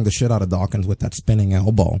really wrung the shit out of Dawkins with that spinning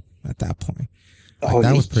elbow at that point.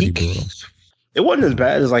 That was pretty brutal. It wasn't as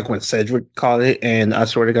bad as like when Cedric caught it, and I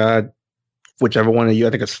swear to God, whichever one of you, I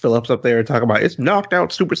think it's Phillips up there talking about it's knocked out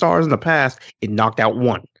superstars in the past. It knocked out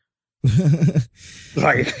one.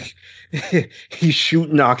 Like he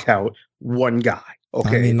knocked out one guy.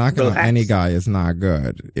 Okay. I mean, knocking out any guy is not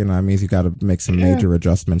good. That means you got to make some major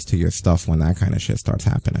adjustments to your stuff when that kind of shit starts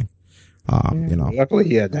happening. Luckily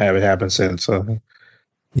he had to have it happen since.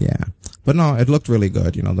 Yeah. But no, it looked really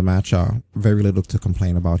good. The match, very little to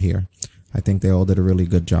complain about here. I think they all did a really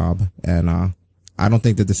good job. And, I don't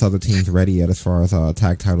think that this other team's ready yet as far as,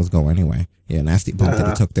 tag titles go anyway. Yeah. Nasty bump that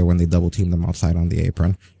he took there when they double teamed them outside on the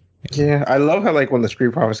apron. Yeah. I love how like when the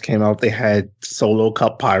Street Profits came out, they had Solo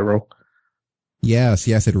Cup pyro. Yes.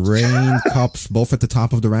 It rained cups both at the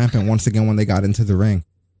top of the ramp and once again when they got into the ring.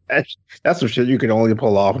 That's some shit you could only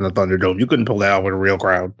pull off in the Thunderdome. You couldn't pull that out with a real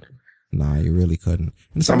crowd. Nah, you really couldn't.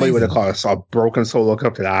 Somebody would have caused a broken Solo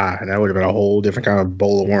Cup to the eye, and that would have been a whole different kind of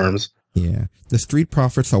bowl of worms. Yeah. The Street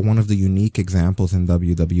Profits are one of the unique examples in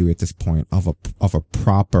WWE at this point of a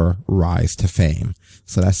proper rise to fame.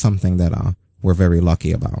 So that's something that we're very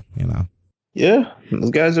lucky about, Yeah, those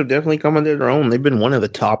guys have definitely come into their own. They've been one of the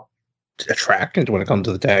top attractions when it comes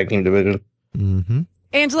to the tag team division. Mm-hmm.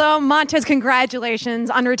 Angelo, Montez, congratulations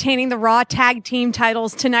on retaining the Raw Tag Team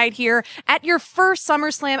titles tonight here at your first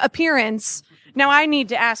SummerSlam appearance. Now, I need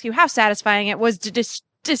to ask you how satisfying it was to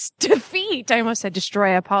defeat. I almost said destroy.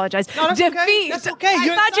 I apologize. No, that's defeat. Okay. That's okay.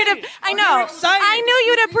 I know. I knew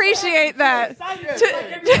you'd appreciate that.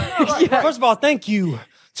 Yeah. First of all, thank you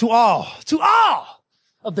to all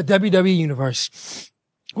of the WWE Universe.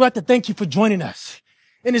 We'd like to thank you for joining us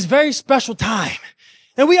in this very special time.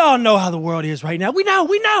 And we all know how the world is right now. We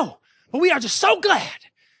know. But we are just so glad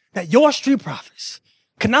that your Street Profits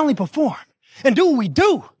can not only perform and do what we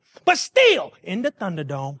do, but still in the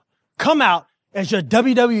Thunderdome come out as your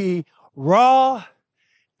WWE Raw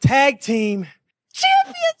Tag Team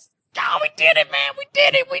Champions. Oh, we did it, man. We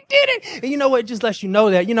did it. And you know what? It just lets you know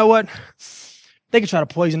that, they can try to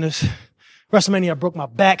poison us. WrestleMania, I broke my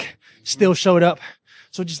back, still showed up.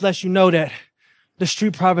 So it just lets you know that the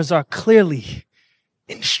Street Profits are clearly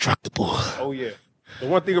indestructible. Oh, yeah. The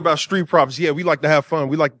one thing about Street Profits, we like to have fun.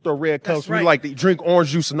 We like to throw red cups. Right. We like to drink orange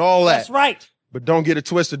juice and all that. That's right. But don't get it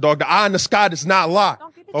twisted, dog. The eye in the sky does not lie.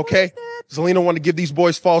 Okay? Zelina want to give these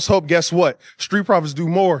boys false hope. Guess what? Street Profits do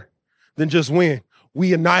more than just win.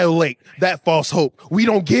 We annihilate that false hope. We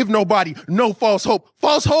don't give nobody no false hope.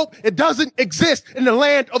 False hope, it doesn't exist in the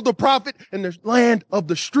land of the prophet, in the land of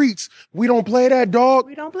the streets. We don't play that, dog.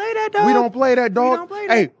 We don't play that, dog.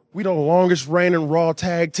 Hey, we the longest reigning Raw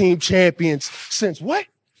Tag Team Champions since what?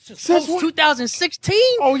 Since 2016?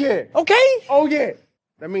 Oh, yeah. Okay? Oh, yeah.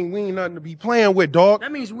 That means we ain't nothing to be playing with, dog.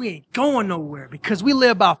 That means we ain't going nowhere because we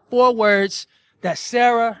live by 4 words that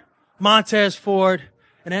Sarah, Montez Ford,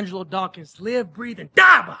 and Angelo Dawkins live, breathe, and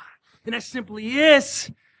die by. And that simply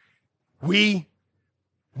is, we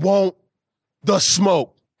want the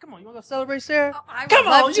smoke. Come on, you want to celebrate, Sarah? Oh, Come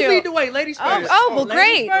on, you lead the way, ladies first. Well,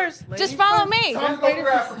 great. Just follow me.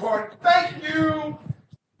 Thank you.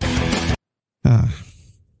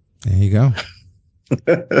 There you go.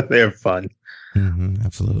 They're fun. Mm-hmm,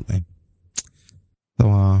 absolutely.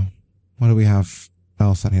 So, what do we have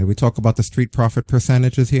else on here? We talk about the Street Profit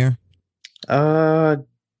percentages here.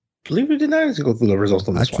 Believe it or not, let's go through the results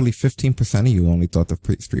on this Actually, 15% of you only thought the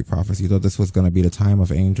Street Profits. You thought this was going to be the time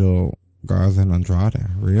of Angel Garza and Andrade.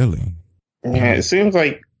 Really? Yeah, it seems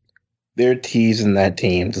like they're teasing that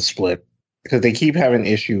team to split because they keep having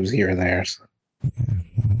issues here and there. Yeah,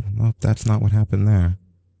 well, that's not what happened there.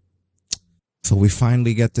 So we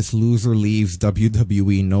finally get this loser leaves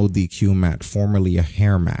WWE no DQ match, formerly a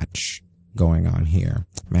hair match, going on here.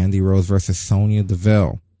 Mandy Rose versus Sonya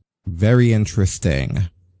Deville. Very interesting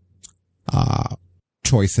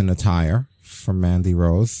choice in attire from Mandy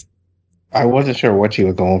Rose. I wasn't sure what she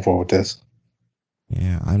was going for with this.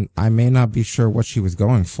 Yeah, I may not be sure what she was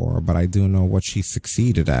going for, but I do know what she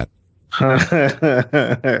succeeded at.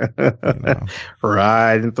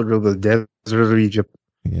 Riding through the desert of Egypt.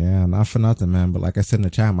 Yeah, not for nothing, man. But like I said in the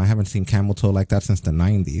chat, I haven't seen camel toe like that since the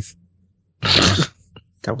 90s.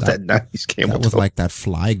 That was that 90s camel toe. That was like that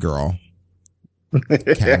Fly Girl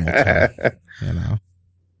camel toe. You know,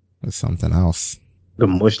 it was something else. The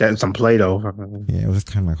mush that and some Play-Doh. Yeah, it was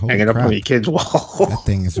kind of like, holy hanging crap, up on your kid's wall. That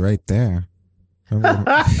thing is right there.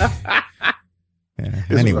 Yeah.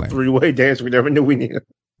 Anyway, a 3-way dance we never knew we needed.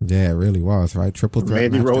 Yeah, it really was, right? Triple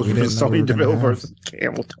threat. Mandy Rose versus Sonya Deville versus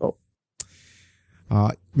camel toe.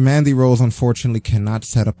 Mandy Rose unfortunately cannot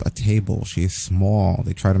set up a table. She's small.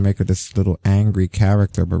 They try to make her this little angry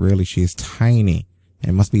character, but really she's tiny. And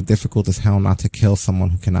it must be difficult as hell not to kill someone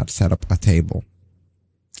who cannot set up a table.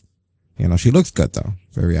 You know, she looks good though.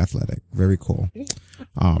 Very athletic. Very cool.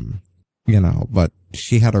 You know, but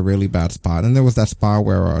she had a really bad spot. And there was that spot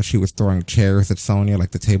where she was throwing chairs at Sonya,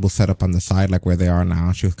 like the table set up on the side, like where they are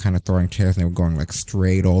now. She was kind of throwing chairs and they were going like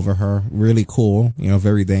straight over her. Really cool. You know,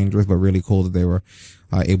 very dangerous, but really cool that they were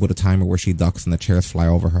able to time it where she ducks and the chairs fly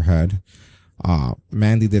over her head.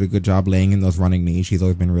 Mandy did a good job laying in those running knees. She's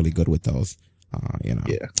always been really good with those. You know.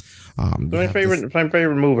 Yeah. My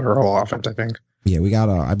favorite move of her whole offense, I think. Yeah, we got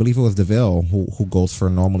I believe it was Deville who goes for,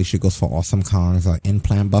 normally she goes for Awesome Kong's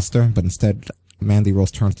implant buster, but instead Mandy Rose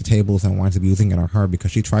turns the tables and winds up using it on her because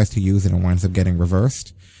she tries to use it and winds up getting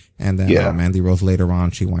reversed. And then Mandy Rose later on,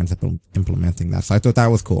 she winds up implementing that. So I thought that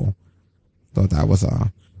was cool. Thought that was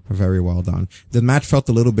very well done. The match felt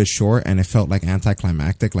a little bit short and it felt like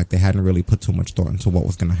anticlimactic, like they hadn't really put too much thought into what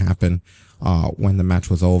was going to happen when the match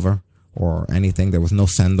was over or anything. There was no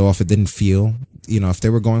send-off. It didn't feel, you know, if they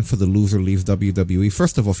were going for the loser leaves WWE,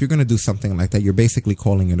 first of all, if you're going to do something like that, you're basically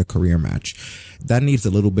calling it a career match. That needs a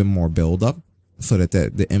little bit more build-up so that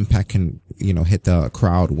the impact can, you know, hit the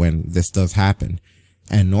crowd when this does happen.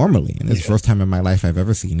 And normally, and it's the first time in my life I've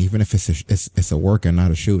ever seen, even if it's a work and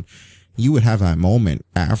not a shoot, you would have that moment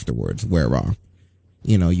afterwards where,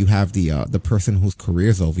 you know, you have the person whose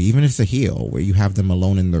career's over, even if it's a heel, where you have them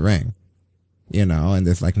alone in the ring. You know, and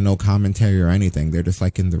there's like no commentary or anything. They're just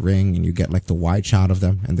like in the ring and you get like the wide shot of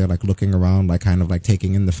them and they're like looking around, like kind of like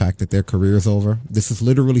taking in the fact that their career's over. This is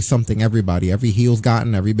literally something every heel's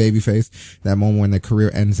gotten, every babyface, that moment when their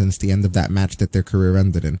career ends and it's the end of that match that their career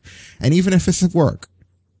ended in. And even if it's at work,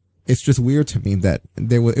 it's just weird to me that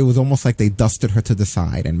it was almost like they dusted her to the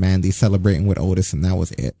side and Mandy celebrating with Otis and that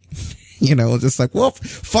was it. You know, just like, well,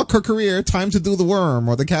 fuck her career. Time to do the worm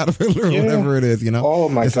or the caterpillar or whatever it is, you know? Oh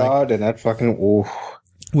my God. Like, and that fucking,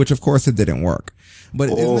 which of course it didn't work.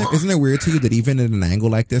 But isn't it weird to you that even in an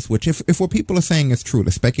angle like this, which if what people are saying is true,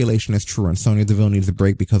 the speculation is true and Sonya Deville needs a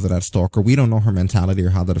break because of that stalker, we don't know her mentality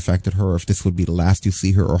or how that affected her or if this would be the last you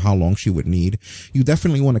see her or how long she would need. You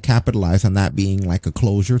definitely want to capitalize on that being like a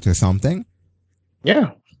closure to something.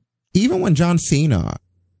 Yeah. Even when John Cena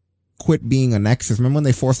quit being a Nexus. Remember when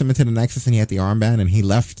they forced him into the Nexus and he had the armband and he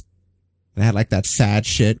left? And it had like that sad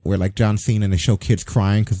shit where like John Cena and they show kids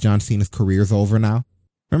crying because John Cena's career's over now.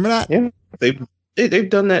 Remember that? Yeah. They've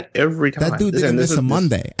done that every time. That dude didn't miss a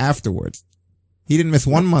Monday afterwards. He didn't miss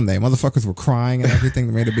one Monday. Motherfuckers were crying and everything.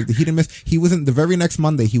 They made a big deal. He didn't miss. He was in the very next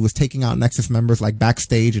Monday. He was taking out Nexus members like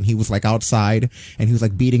backstage and he was like outside and he was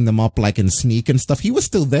like beating them up like in Sneak and stuff. He was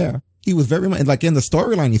still there. He was very much like in the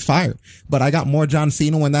storyline. He's fired. But I got more John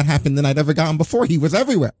Cena when that happened than I'd ever gotten before. He was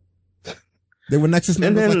everywhere. There were Nexus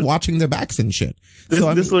members like watching their backs and shit.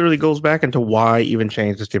 This literally goes back into why even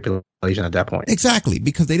change the stipulation at that point. Exactly.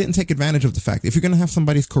 Because they didn't take advantage of the fact. If you're going to have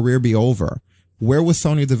somebody's career be over, where was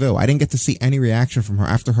Sonya Deville? I didn't get to see any reaction from her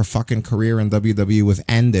after her fucking career in WWE was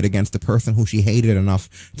ended against the person who she hated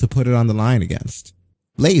enough to put it on the line against.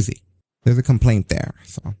 Lazy. There's a complaint there.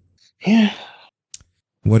 So yeah.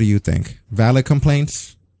 What do you think? Valid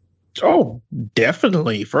complaints? Oh,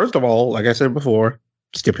 definitely. First of all, like I said before,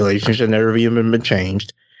 stipulations should never even been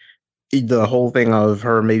changed. The whole thing of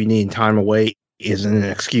her maybe needing time away isn't an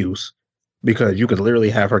excuse because you could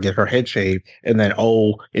literally have her get her head shaved and then,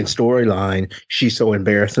 in storyline, she's so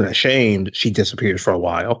embarrassed and ashamed, she disappears for a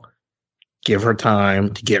while. Give her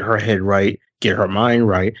time to get her head right, get her mind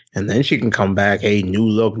right, and then she can come back, hey, new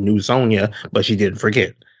look, new Sonya, but she didn't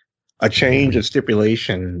forget. A change of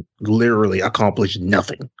stipulation literally accomplished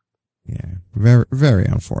nothing. Yeah. Very, very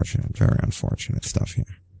unfortunate. Very unfortunate stuff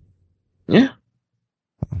here. Yeah.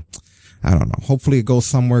 I don't know. Hopefully it goes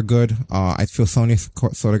somewhere good. I feel Sonya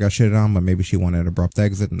sort of got shitted on, but maybe she wanted an abrupt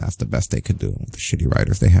exit, and that's the best they could do with the shitty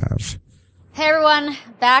writers they have. Hey everyone,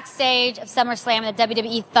 backstage of SummerSlam at the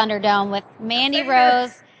WWE Thunderdome with Mandy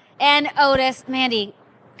Rose and Otis. Mandy,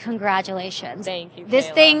 congratulations. Thank you, This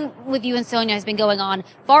Kayla. thing with you and Sonya has been going on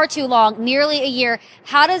far too long, nearly a year.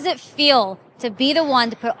 How does it feel to be the one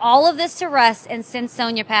to put all of this to rest and send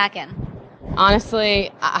Sonya packing?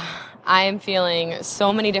 Honestly, I am feeling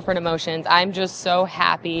so many different emotions. I'm just so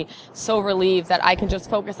happy, so relieved that I can just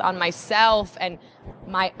focus on myself and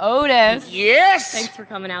my Otis. Yes! Thanks for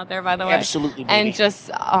coming out there, by the way. Absolutely, baby. And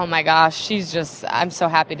just, oh my gosh, I'm so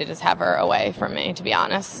happy to just have her away from me, to be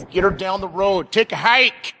honest. Get her down the road. Take a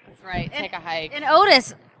hike. That's right, take a hike. And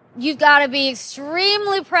Otis, you've got to be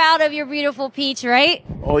extremely proud of your beautiful Peach, right?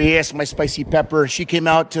 Oh, yes, my spicy pepper. She came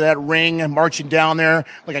out to that ring marching down there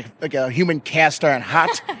like a human cast iron,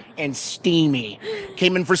 hot and steamy.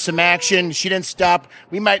 Came in for some action. She didn't stop.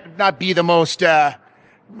 We might not be the most...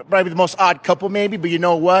 probably the most odd couple, maybe, but you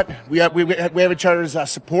know what? We have each other's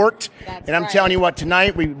support. That's and I'm right. telling you what,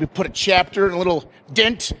 tonight we put a chapter, a little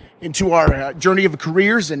dent into our journey of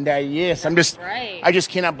careers. And yes, right. I just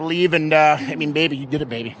cannot believe. And I mean, baby, you did it,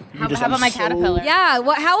 baby. How about my caterpillar? Yeah.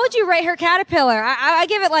 How would you rate her Caterpillar? I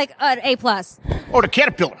give it like an A+. Oh, the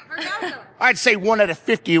caterpillar. I'd say 1 out of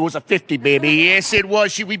 50. It was a 50, baby. Yes, it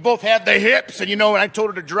was. We both had the hips, and when I told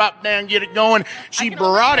her to drop down, get it going, she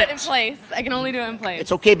brought it. In place. I can only do it in place.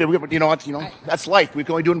 It's okay, baby. You know what? That's life. We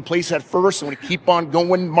can only do it in place at first, and we keep on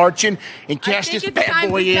going, marching, and cash this bad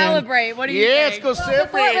boy in. Celebrate. What do you Let's think? go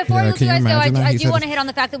celebrate. Before you can you guys go, imagine that? I He do said want to hit on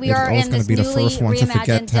the fact that we it's are always in gonna this be the newly first one to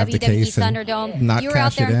forget reimagined to have the WWE case and Thunderdome. not You were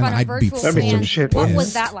out cash there it in in. front of I'd beat virtual That'd be some fans. shit, What yeah.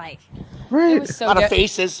 was that like? It was so A lot of good.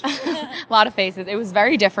 faces. A lot of faces. It was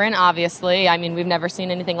very different, obviously. I mean, we've never seen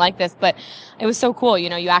anything like this, but it was so cool.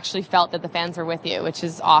 You actually felt that the fans were with you, which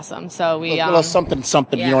is awesome. So we, A little something,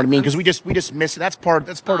 yeah. you know what I mean? Because we just miss it. That's part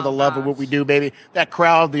of the love of what we do, baby. That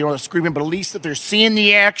crowd, screaming, but at least if they're seeing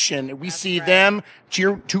the action, we see them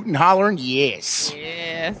cheering, tooting, hollering. Yes.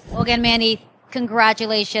 Yes. Well, again, Mandy,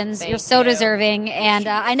 congratulations. Thank You're so you. deserving. And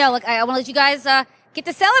I know, I want to let you guys get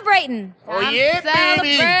to celebrating. Oh, yeah,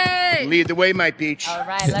 baby. Lead the way, my peach. All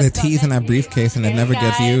right, They're let's go. teasing that briefcase and it never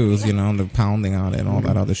gets guys. used, the pounding on it and all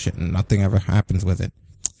that other shit, and nothing ever happens with it.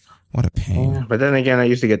 What a pain. But then again, I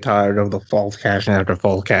used to get tired of the false cash in after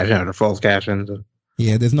false cash in after false cash in.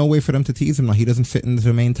 Yeah, there's no way for them to tease him. Like, he doesn't fit into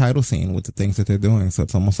the main title scene with the things that they're doing. So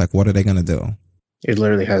it's almost like, what are they going to do? It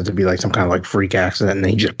literally has to be like some kind of like freak accident, and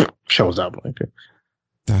then he just shows up. I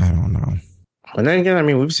don't know. But then again, I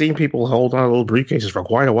mean, we've seen people hold on to little briefcases for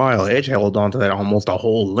quite a while. Edge held on to that almost the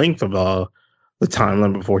whole length of the time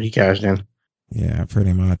limit before he cashed in. Yeah,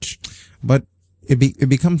 pretty much. But it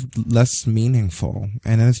becomes less meaningful,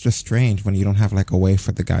 and then it's just strange when you don't have like a way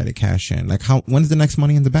for the guy to cash in. Like, when's the next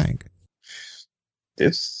Money in the Bank?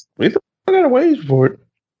 We've got a ways for it.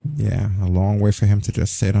 Yeah, a long way for him to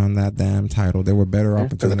just sit on that damn title. There were better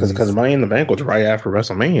opportunities. Because Money in the Bank was right after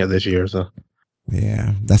WrestleMania this year, so.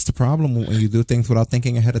 Yeah, that's the problem when you do things without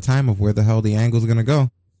thinking ahead of time of where the hell the angle's going to go.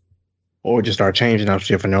 Or just start changing up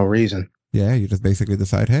shit for no reason. Yeah, you just basically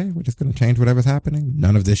decide, hey, we're just going to change whatever's happening.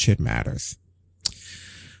 None of this shit matters.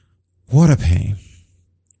 What a pain.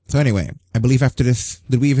 So anyway, I believe after this,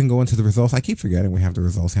 did we even go into the results? I keep forgetting we have the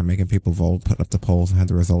results here, making people vote, put up the polls and have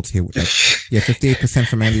the results here. Like, yeah, 58%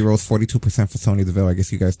 for Mandy Rose, 42% for Sonya Deville. I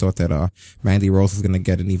guess you guys thought that Mandy Rose was going to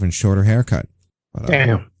get an even shorter haircut. But,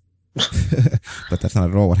 Damn. but that's not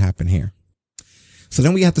at all what happened here. So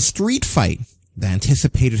then we had the street fight, the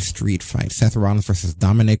anticipated street fight. Seth Rollins versus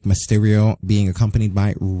Dominic Mysterio, being accompanied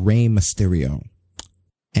by Rey Mysterio.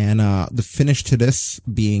 And the finish to this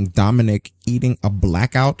being Dominic eating a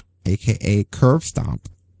blackout, aka curb stomp,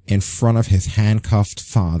 in front of his handcuffed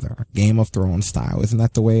father. Game of Thrones style. Isn't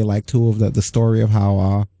that the way, like, two of the story of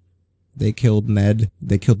how they killed Ned?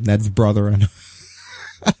 They killed Ned's brother and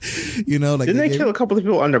like, didn't they kill a couple of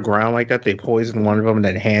people underground like that? They poisoned one of them and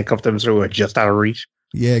then handcuffed them so it was just out of reach.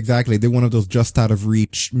 Yeah, exactly. They're one of those just out of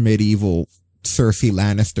reach medieval Cersei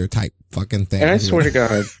Lannister type fucking things. And I swear to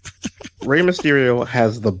God, Rey Mysterio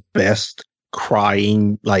has the best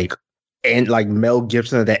crying, like Mel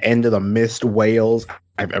Gibson at the end of The Mist wails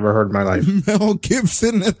I've ever heard in my life. Mel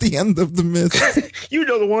Gibson at the end of The Mist. You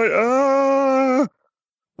know the one.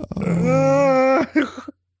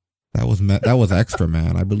 That was extra,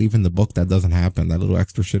 man. I believe in the book that doesn't happen. That little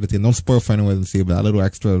extra shit at the end. Don't spoil for anyone to see, but that little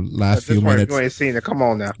extra last few minutes. You ain't seen it. Come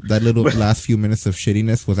on now. That little last few minutes of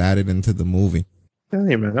shittiness was added into the movie. Tell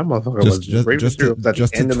you, man, that motherfucker just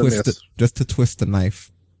to twist the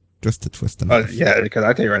knife. Just to twist the knife. Yeah, because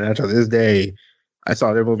I tell you right now, to this day, I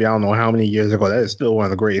saw their movie I don't know how many years ago. That is still one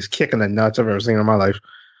of the greatest kick in the nuts I've ever seen in my life.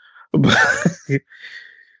 But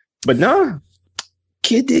nah,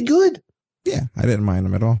 kid did good. Yeah, I didn't mind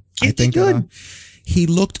him at all. I think he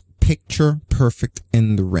looked picture perfect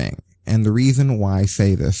in the ring. And the reason why I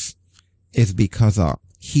say this is because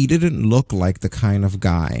he didn't look like the kind of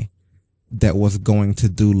guy that was going to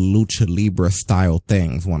do lucha libre style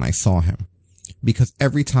things when I saw him. Because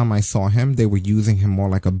every time I saw him, they were using him more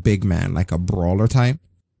like a big man, like a brawler type,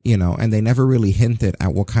 you know, and they never really hinted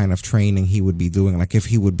at what kind of training he would be doing, like if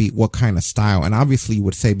he would be, what kind of style. And obviously you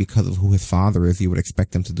would say because of who his father is, you would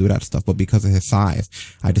expect him to do that stuff, but because of his size,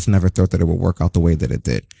 I just never thought that it would work out the way that it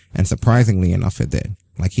did. And surprisingly enough, it did.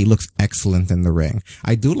 Like, he looks excellent in the ring.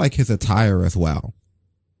 I do like his attire as well.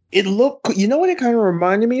 It looked, you know what it kind of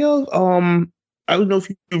reminded me of? I don't know if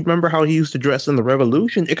you remember how he used to dress in the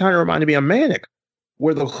Revolution. It kind of reminded me of Manic,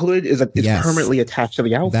 where the hood is permanently attached to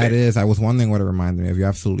the outfit. That is. I was wondering what it reminded me of. You're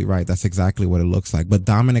absolutely right. That's exactly what it looks like. But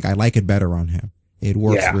Dominic, I like it better on him. It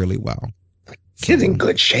works really well. Kid's in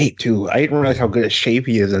good shape, too. I didn't realize how good a shape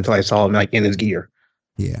he is until I saw him like in his gear.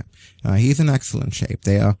 Yeah. He's in excellent shape.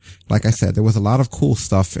 They, like I said, there was a lot of cool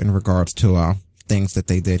stuff in regards to, things that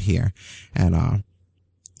they did here. And,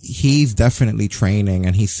 he's definitely training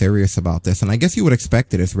and he's serious about this. And I guess you would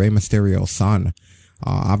expect it. It's Rey Mysterio's son.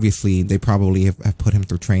 Obviously they probably have put him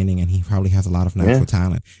through training and he probably has a lot of natural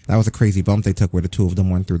talent. That was a crazy bump they took where the two of them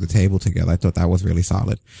went through the table together. I thought that was really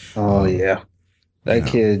solid. Oh, yeah. That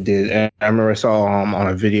kid did. I remember I saw on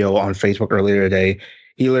a video on Facebook earlier today.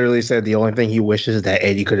 He literally said the only thing he wishes is that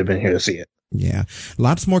Eddie could have been here to see it. Yeah.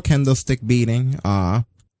 Lots more kendo stick beating.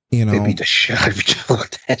 You know. They beat the shit out of each other.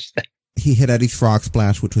 He hit Eddie's frog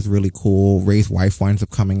splash, which was really cool. Ray's wife winds up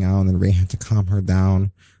coming out and Ray had to calm her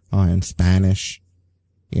down, in Spanish.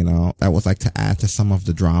 You know, that was like to add to some of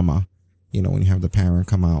the drama, you know, when you have the parent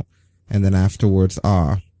come out. And then afterwards,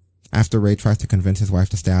 after Ray tries to convince his wife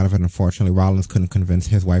to stay out of it, unfortunately, Rollins couldn't convince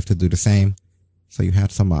his wife to do the same. So you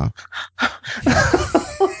had some,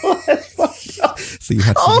 so you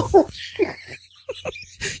had some, you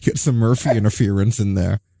had some Murphy interference in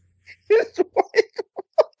there.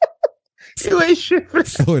 So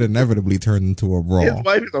it inevitably turned into a brawl. His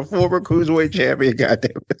wife is a former cruiserweight champion,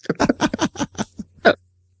 goddamn it.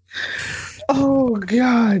 Oh,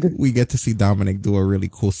 God. We get to see Dominic do a really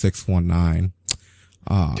cool 619.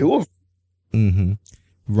 Two of them.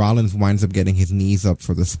 Rollins winds up getting his knees up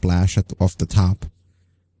for the splash off the top.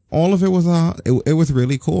 All of it was, it was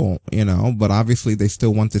really cool, you know, but obviously they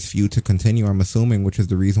still want this feud to continue, I'm assuming, which is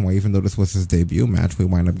the reason why, even though this was his debut match, we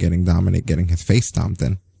wind up getting Dominic getting his face stomped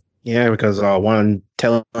in. Yeah, because one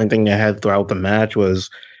telling thing they had throughout the match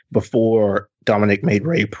was before Dominic made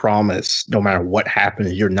Ray promise, no matter what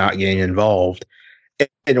happens, you're not getting involved. And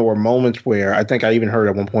there were moments where I think I even heard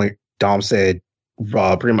at one point Dom said,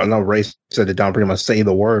 Ray said to Dom pretty much say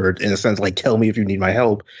the word in a sense, like, tell me if you need my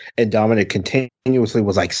help. And Dominic continuously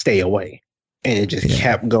was like, stay away. And it just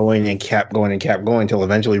kept going and kept going and kept going until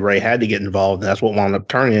eventually Ray had to get involved. And that's what wound up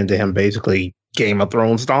turning into him basically Game of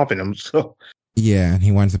Thrones stomping him. So. Yeah, and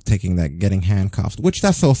he winds up getting handcuffed, which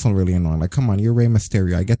that's also really annoying. Like, come on, you're Rey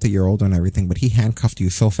Mysterio. I get that you're older and everything, but he handcuffed you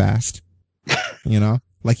so fast. You know?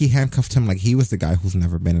 Like, he handcuffed him like he was the guy who's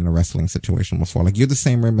never been in a wrestling situation before. Like, you're the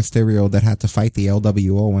same Rey Mysterio that had to fight the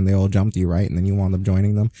LWO when they all jumped you, right? And then you wound up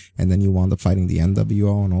joining them, and then you wound up fighting the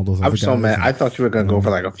NWO and all those other guys. I'm so mad. I thought you were going to go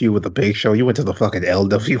for like a feud with the Big Show. You went to the fucking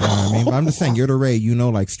LWO. I mean, but I'm just saying, you're the Rey, you know,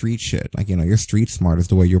 like street shit. Like, you know, you're street smart is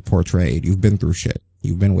the way you're portrayed. You've been through shit.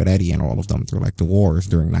 You've been with Eddie and all of them through like the wars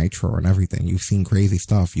during Nitro and everything. You've seen crazy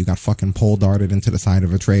stuff. You got fucking pole darted into the side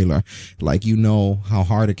of a trailer. Like, you know how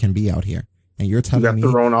hard it can be out here. And you're telling me you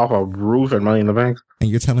got thrown off a roof and Money in the Bank. And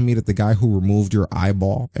you're telling me that the guy who removed your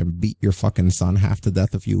eyeball and beat your fucking son half to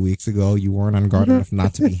death a few weeks ago, you weren't on guard enough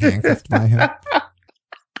not to be handcuffed by him?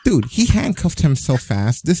 Dude, he handcuffed him so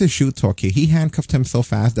fast. This is shoot talk here. He handcuffed him so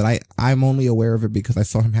fast that I'm only aware of it because I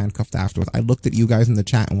saw him handcuffed afterwards. I looked at you guys in the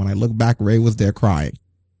chat, and when I looked back, Ray was there crying.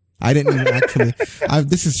 I didn't even actually,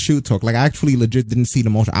 this is shoot talk. Like, I actually legit didn't see the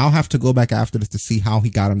motion. I'll have to go back after this to see how he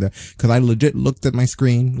got him there. Cause I legit looked at my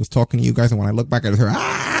screen, was talking to you guys, and when I looked back at her,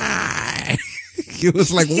 it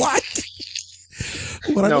was like, what?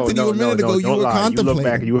 When I looked at you a minute ago, you were contemplating. You look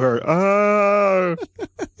back and you heard,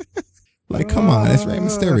 Like, come on, it's Rey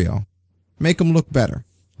Mysterio. Make him look better.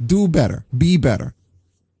 Do better. Be better.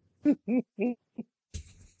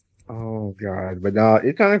 Oh, God. But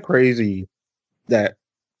it's kind of crazy that,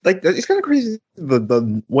 like, it's kind of crazy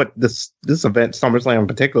what this event, SummerSlam in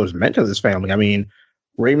particular, has meant to this family. I mean,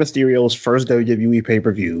 Rey Mysterio's first WWE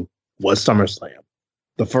pay-per-view was SummerSlam.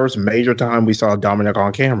 The first major time we saw Dominic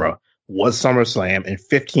on camera was SummerSlam, and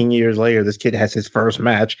 15 years later, this kid has his first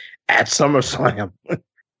match at SummerSlam.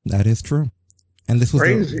 That is true. And this was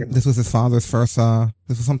this was his father's first,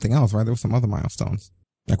 this was something else, right? There was some other milestones.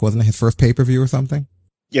 Like, wasn't it his first pay-per-view or something?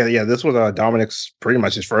 Yeah. This was Dominic's pretty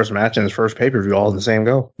much his first match and his first pay-per-view all in the same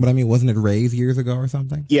go. But I mean, wasn't it Ray's years ago or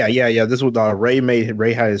something? Yeah. This was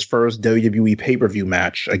Ray had his first WWE pay-per-view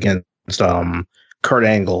match against Kurt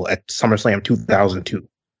Angle at SummerSlam 2002.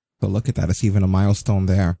 So look at that. It's even a milestone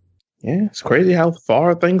there. Yeah, it's crazy how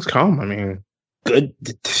far things come. I mean,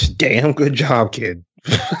 damn good job, kid.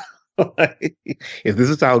 If this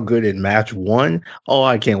is how good in match 1,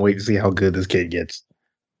 I can't wait to see how good this kid gets.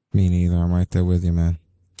 Me neither. I'm right there with you, man.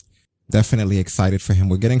 Definitely excited for him.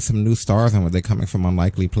 We're getting some new stars and they're coming from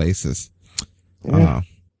unlikely places. Yeah.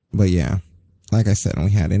 But yeah, like I said, we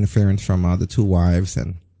had interference from the 2 wives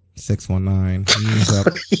and 619. Knees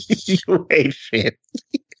up. Wait, shit.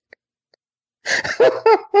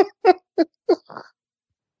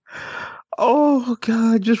 Oh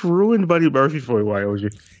God! Just ruined Buddy Murphy for you. Why was you?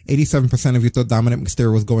 87% of you thought Dominic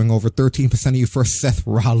Mysterio was going over. 13% of you for Seth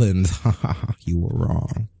Rollins. You were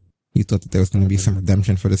wrong. You thought that there was going to be some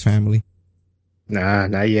redemption for this family. Nah,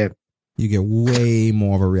 not yet. You get way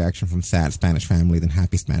more of a reaction from sad Spanish family than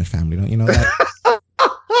happy Spanish family. Don't you know that?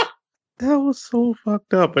 That was so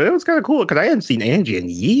fucked up, but it was kind of cool because I hadn't seen Angie in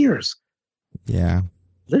years. Yeah,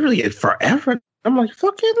 literally forever. I'm like,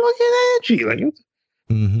 fucking look at Angie. Like,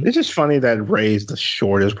 It's just funny that Ray's the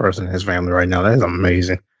shortest person in his family right now. That is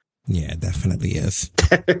amazing. Yeah, it definitely is.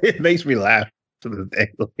 It makes me laugh to this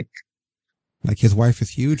day. Like his wife is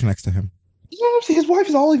huge next to him. Yeah, his wife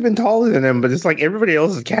has always been taller than him, but it's like everybody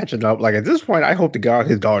else is catching up. Like at this point, I hope to God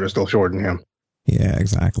his daughter's still shorter than him. Yeah,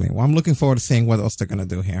 exactly. Well, I'm looking forward to seeing what else they're going to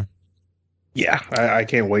do here. Yeah, I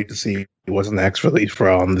can't wait to see what's next release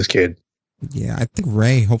from this kid. Yeah, I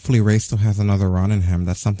think hopefully Ray still has another run in him.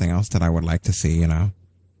 That's something else that I would like to see, you know?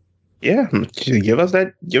 Yeah, give us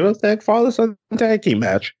that father-son tag team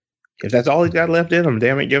match. If that's all he's got left in him,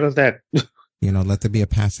 damn it, give us that. You know, let there be a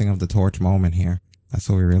passing of the torch moment here. That's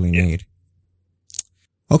what we really need.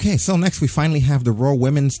 Okay, so next we finally have the Raw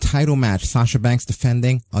Women's title match. Sasha Banks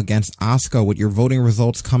defending against Asuka, with your voting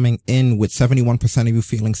results coming in with 71% of you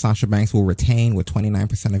feeling Sasha Banks will retain, with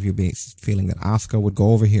 29% of you feeling that Asuka would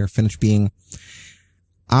go over here. Finish being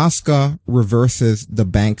Asuka reverses the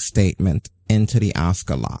Banks statement into the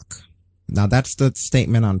Asuka lock. Now that's the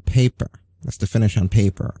statement on paper. That's the finish on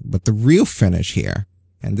paper. But the real finish here,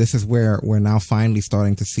 and this is where we're now finally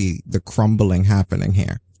starting to see the crumbling happening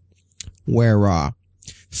here, where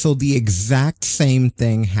so the exact same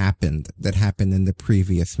thing happened that happened in the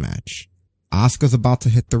previous match. Asuka's about to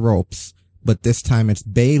hit the ropes, but this time it's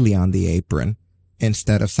Bayley on the apron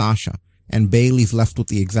instead of Sasha. And Bayley's left with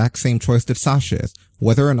the exact same choice that Sasha is,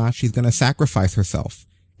 whether or not she's going to sacrifice herself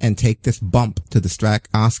and take this bump to distract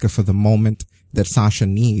Asuka for the moment that Sasha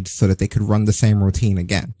needs so that they could run the same routine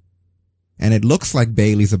again. And it looks like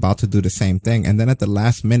Bayley's about to do the same thing. And then at the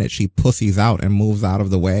last minute, she pussies out and moves out of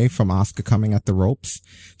the way from Asuka coming at the ropes.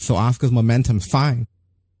 So Asuka's momentum's fine.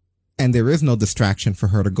 And there is no distraction for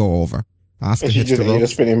her to go over. Asuka hits the ropes. A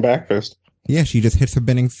spinning back fist. Yeah, she just hits her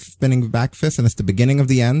spinning back fist, and it's the beginning of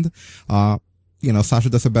the end. Sasha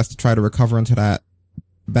does her best to try to recover into that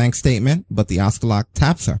Bank statement, but the Asuka lock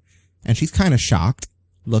taps her. And she's kind of shocked,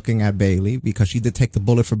 looking at Bayley, because she did take the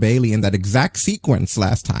bullet for Bayley in that exact sequence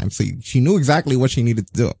last time. So she knew exactly what she needed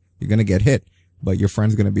to do. You're going to get hit, but your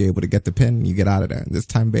friend's going to be able to get the pin and you get out of there. And this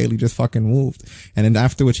time Bayley just fucking moved. And then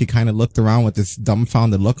afterwards, she kind of looked around with this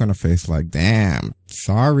dumbfounded look on her face like, damn,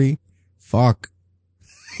 sorry, fuck.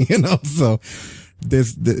 So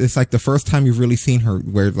it's like the first time you've really seen her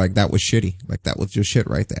where like that was shitty. Like that was just shit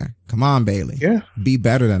right there. Come on, Bayley. Yeah. Be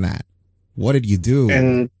better than that. What did you do?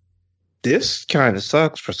 And this kind of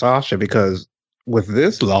sucks for Sasha because with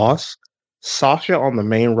this loss, Sasha on the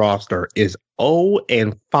main roster is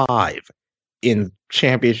 0-5 in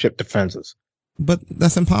championship defenses. But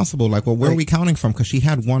that's impossible. Like, well, where are we counting from? Because she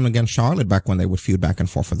had one against Charlotte back when they would feud back and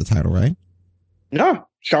forth for the title, right? No,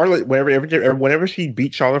 Charlotte, whenever she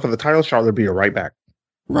beat Charlotte for the title, Charlotte beat her right back.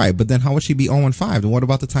 Right, but then how would she be 0-5? And what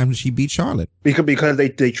about the time that she beat Charlotte? Because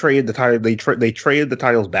they traded the title, they traded the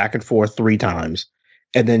titles back and forth 3 times.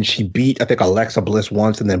 And then she beat, I think, Alexa Bliss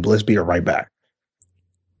once, and then Bliss beat her right back.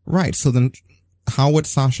 Right. So then how would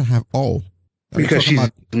Sasha have Because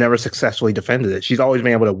she's never successfully defended it. She's always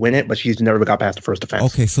been able to win it, but she's never got past the first defense.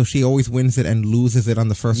 Okay, so she always wins it and loses it on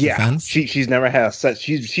the first defense? She's never had a set.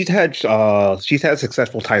 She's had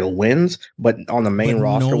successful title wins, but on the main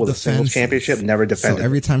roster with a singles championship, never defended. So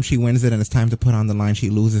every time she wins it and it's time to put on the line, she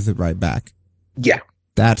loses it right back. Yeah.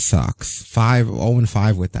 That sucks.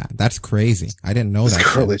 0-5 with that. That's crazy. I didn't know that.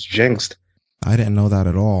 This girl is jinxed. I didn't know that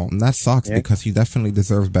at all. And that sucks because she definitely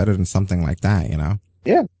deserves better than something like that, you know?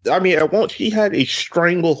 Yeah. I mean, she had a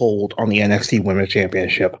stranglehold on the NXT Women's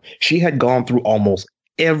Championship. She had gone through almost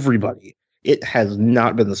everybody. it has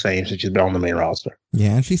not been the same since she's been on the main roster.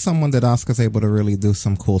 Yeah, and she's someone that Asuka's able to really do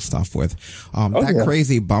some cool stuff with.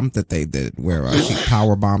 Crazy bump that they did where she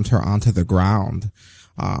power bombed her onto the ground.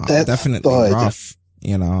 Definitely rough.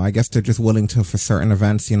 You know, I guess they're just willing to, for certain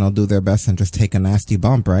events, you know, do their best and just take a nasty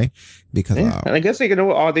bump, right? Because and I guess they know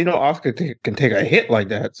Asuka can take a hit like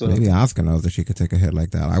that. So maybe Asuka knows that she could take a hit like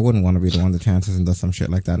that. I wouldn't want to be the one that chances and does some shit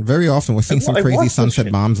like that. Very often we're seeing some crazy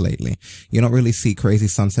sunset bombs lately. You don't really see crazy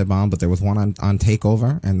sunset bomb, but there was one on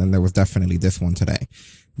Takeover, and then there was definitely this one today.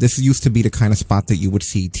 This used to be the kind of spot that you would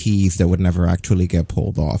see teased that would never actually get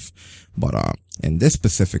pulled off. But in this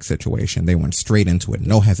specific situation, they went straight into it.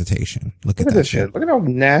 No hesitation. Look at that this shit. Look at how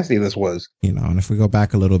nasty this was. You know, and if we go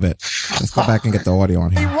back a little bit, let's go back and get the audio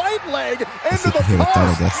on here. The right leg into the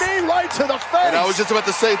post, knee right to the face. And I was just about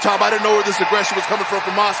to say, Tom, I didn't know where this aggression was coming from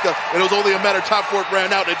Asuka, and it was only a matter top four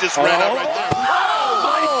ran out, and it just ran out right there.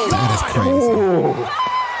 That is crazy.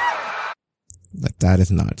 Like, that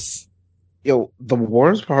is nuts. Yo, the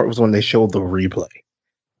worst part was when they showed the replay.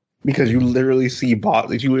 Because you literally see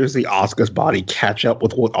Asuka's body catch up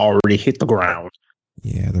with what already hit the ground.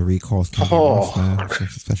 Yeah, the recalls can be rough, man,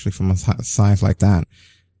 especially from a size like that,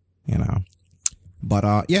 you know.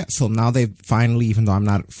 But yeah, so now they finally, even though I'm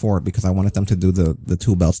not for it because I wanted them to do the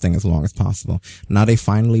two belts thing as long as possible, now they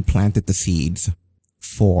finally planted the seeds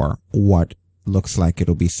for what looks like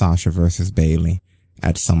it'll be Sasha versus Bayley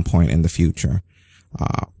at some point in the future.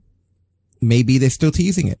 Maybe they're still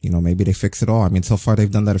teasing it, you know, maybe they fix it all. I mean, so far they've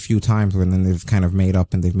done that a few times and then they've kind of made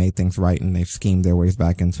up and they've made things right and they've schemed their ways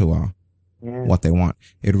back into, what they want.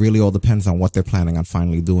 It really all depends on what they're planning on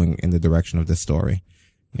finally doing in the direction of this story.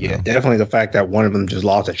 Yeah, definitely the fact that one of them just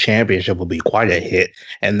lost a championship will be quite a hit.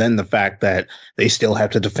 And then the fact that they still have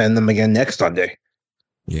to defend them again next Sunday.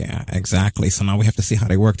 Yeah, exactly. So now we have to see how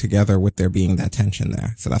they work together with there being that tension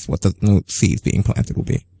there. So that's what the new seeds being planted will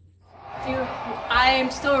be. I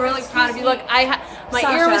am still really proud of you. Look, my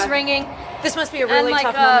ear was ringing. This must be a really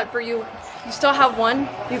tough moment for you. You still have one.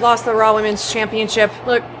 You lost the Raw Women's Championship.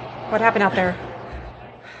 Look, what happened out there?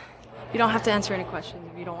 You don't have to answer any questions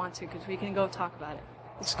if you don't want to, because we can go talk about it.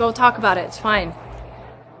 Let's go talk about it. It's fine.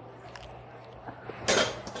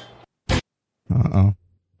 Uh-oh.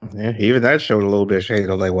 Yeah, even that showed a little bit of shade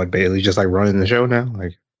of like what Bayley's just like running the show now.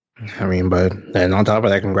 Like, I mean, but and on top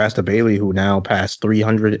of that, congrats to Bayley, who now passed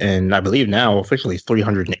 300 and I believe now officially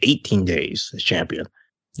 318 days as champion.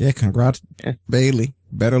 Yeah, congrats, Bayley.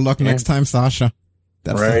 Better luck next time, Sasha.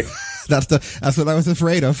 That's right. That's what I was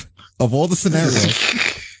afraid of. Of all the scenarios,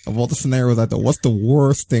 I thought, what's the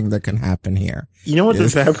worst thing that can happen here? You know what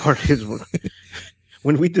the bad part is?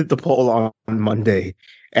 When we did the poll on Monday,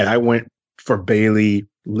 and I went for Bayley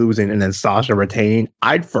losing and then Sasha retaining,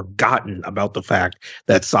 I'd forgotten about the fact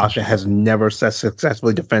that Sasha has never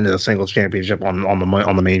successfully defended a singles championship on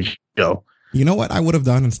the main show. You know what I would have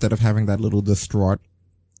done instead of having that little distraught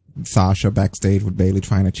Sasha backstage with Bayley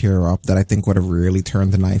trying to cheer her up, that I think would have really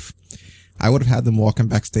turned the knife? I would have had them walking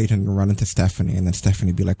backstage and run into Stephanie, and then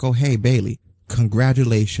Stephanie be like, "Oh, hey, Bayley,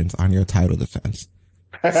 congratulations on your title defense."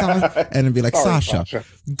 And then be like, Sasha,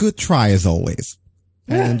 good try as always.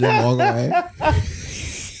 And then just walk away.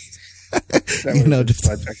 You know, just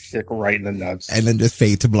a kick right in the nuts, and then just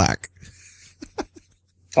fade to black.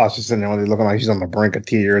 Sasha's sitting there looking like she's on the brink of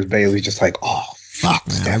tears. Bayley's just like, "Oh fuck!"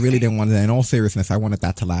 Man, I really didn't want that. In all seriousness, I wanted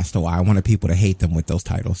that to last a while. I wanted people to hate them with those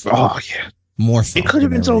titles. Oh yeah, more so. It could have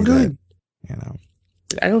been so good. You know,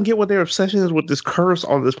 I don't get what their obsession is with this curse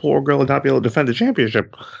on this poor girl and not be able to defend the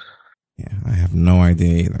championship. Yeah, I have no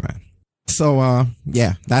idea either, man. So,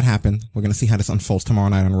 yeah, that happened. We're going to see how this unfolds tomorrow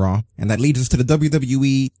night on Raw. And that leads us to the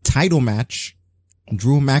WWE title match.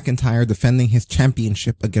 Drew McIntyre defending his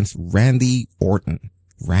championship against Randy Orton.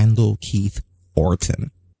 Randall Keith Orton.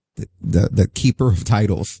 The keeper of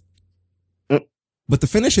titles. But the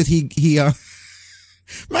finish is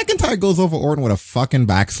McIntyre goes over Orton with a fucking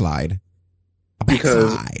backslide.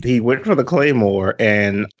 Because he went for the Claymore,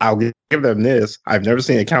 and I'll give them this. I've never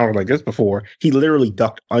seen a counter like this before. He literally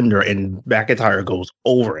ducked under, and McIntyre goes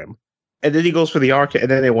over him. And then he goes for the RKO, and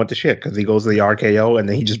then they went to shit, because he goes to the RKO, and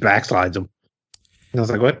then he just backslides him. And I was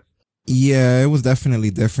like, what? Yeah, it was definitely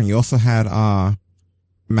different. You also had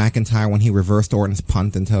McIntyre when he reversed Orton's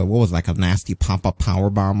punt into, what was like a nasty pop-up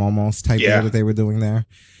powerbomb almost type deal that they were doing there.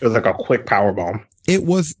 It was like a quick powerbomb. It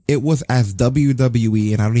was as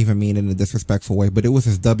WWE, and I don't even mean it in a disrespectful way, but it was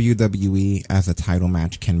as WWE as a title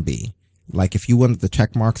match can be. Like, if you wanted the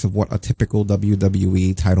check marks of what a typical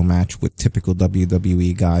WWE title match with typical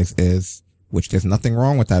WWE guys is, which there's nothing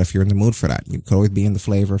wrong with that if you're in the mood for that. You could always be in the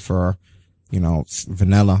flavor for, you know,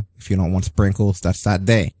 vanilla. If you don't want sprinkles, that's that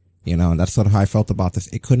day. You know, and that's sort of how I felt about this.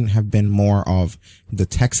 It couldn't have been more of the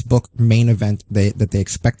textbook main event that they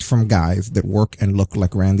expect from guys that work and look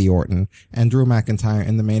like Randy Orton and Drew McIntyre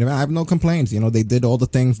in the main event. I have no complaints. You know, they did all the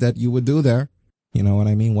things that you would do there. You know what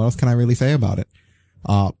I mean? What else can I really say about it?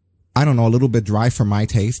 I don't know, a little bit dry for my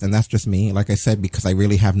taste, and that's just me. Like I said, because I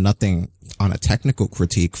really have nothing on a technical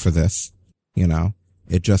critique for this. You know,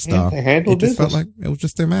 it just, it just felt like it was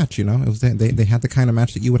just their match. You know, it was, they had the kind of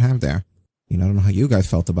match that you would have there. You know, I don't know how you guys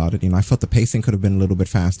felt about it. You know, I felt the pacing could have been a little bit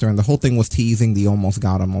faster, and the whole thing was teasing the almost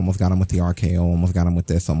got him with the RKO, almost got him with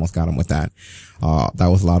this, almost got him with that. That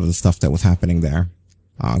was a lot of the stuff that was happening there.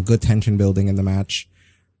 Good tension building in the match.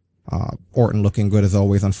 Orton looking good as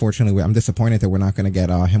always. Unfortunately, I'm disappointed that we're not going to get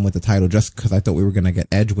him with the title just because I thought we were going to get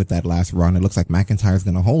Edge with that last run. It looks like McIntyre's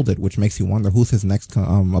going to hold it, which makes you wonder who's his next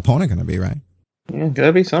opponent going to be, right? Yeah,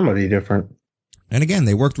 gotta be somebody different. And again,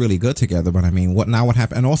 they worked really good together, but I mean, what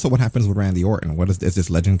happened? And also what happens with Randy Orton? Is this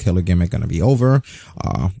Legend Killer gimmick going to be over?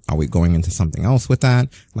 Are we going into something else with that?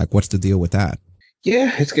 Like, what's the deal with that?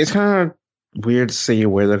 Yeah, it's kind of weird to see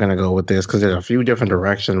where they're going to go with this because there's a few different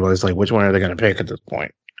directions, but it's like, which one are they going to pick at this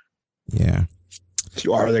point? Yeah.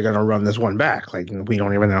 Or are they going to run this one back? Like, we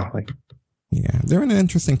don't even know. Like, yeah, they're in an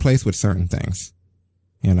interesting place with certain things.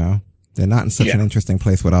 You know, they're not in such an interesting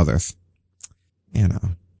place with others. You know.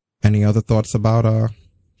 Any other thoughts about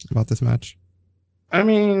this match? I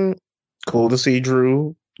mean, cool to see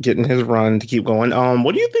Drew getting his run to keep going.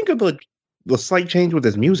 What do you think of the slight change with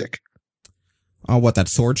his music? What, that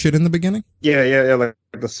sword shit in the beginning? Yeah, like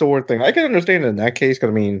the sword thing. I can understand it in that case, because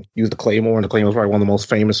I mean, use the Claymore, and the Claymore is probably one of the most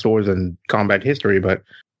famous swords in combat history, but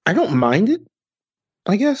I don't mind it,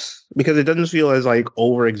 I guess, because it doesn't feel as like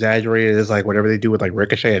over exaggerated as like whatever they do with like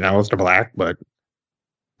Ricochet and Aleister Black, but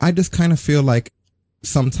I just kind of feel like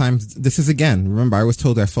sometimes this is, again, remember I was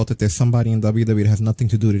told I felt that there's somebody in WWE that has nothing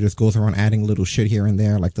to do, that just goes around adding little shit here and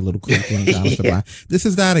there, like the little creaking down the black. This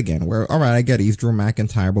is that again, where, all right, I get it, he's Drew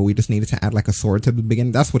McIntyre, but we just needed to add like a sword to the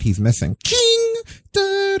beginning. That's what he's missing. Ching!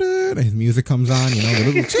 Da, da, da. His music comes on, you know, the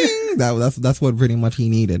little ching. That's what pretty much he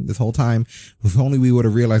needed this whole time. If only we would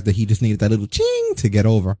have realized that he just needed that little ching to get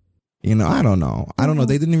over. You know, I don't know.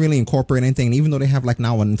 They didn't really incorporate anything. And even though they have like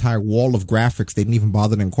now an entire wall of graphics, they didn't even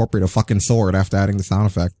bother to incorporate a fucking sword after adding the sound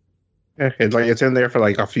effect. Yeah, it's like it's in there for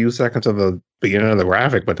like a few seconds of the beginning of the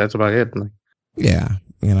graphic, but that's about it. Like, yeah,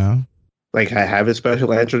 you know, like I have his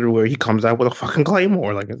special entrance where he comes out with a fucking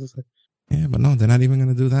Claymore. Like, it's like, yeah, but no, they're not even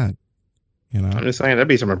going to do that. You know, I'm just saying that'd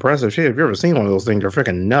be some impressive shit. If you've ever seen one of those things, they're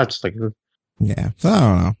freaking nuts. Like, yeah, so I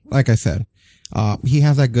don't know. Like I said. He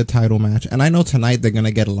has that good title match. And I know tonight they're going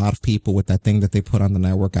to get a lot of people with that thing that they put on the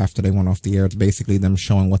network after they went off the air. It's basically them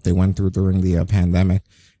showing what they went through during the pandemic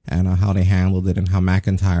and how they handled it and how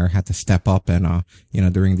McIntyre had to step up and, you know,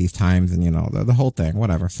 during these times and, you know, the whole thing,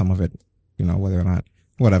 whatever, some of it, you know, whether or not,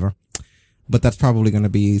 whatever. But that's probably going to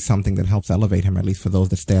be something that helps elevate him, at least for those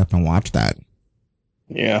that stay up and watch that.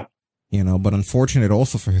 Yeah. You know, but unfortunate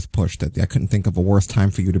also for his push that I couldn't think of a worse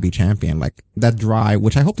time for you to be champion. Like that dry,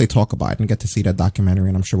 which I hope they talk about. I didn't get to see that documentary,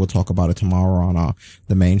 and I'm sure we'll talk about it tomorrow on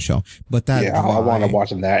the main show. But that, yeah, I want to watch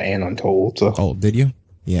that and Untold. So. Oh, did you?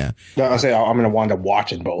 Yeah. No, I say I'm going to wind up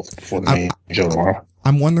watching both before the main show tomorrow.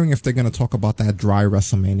 I'm wondering if they're going to talk about that dry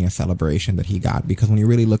WrestleMania celebration that he got, because when you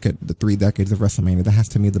really look at the 3 decades of WrestleMania, that has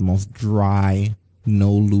to be the most dry,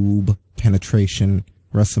 no lube penetration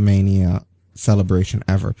WrestleMania celebration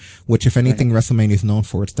ever, which if anything WrestleMania is known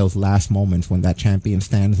for, it's those last moments when that champion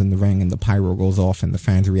stands in the ring and the pyro goes off and the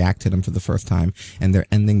fans react to them for the first time and they're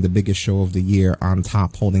ending the biggest show of the year on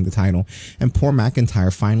top holding the title. And poor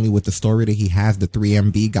McIntyre, finally, with the story that he has, the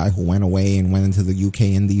 3MB guy who went away and went into the UK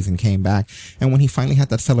Indies and came back, and when he finally had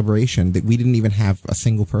that celebration, that we didn't even have a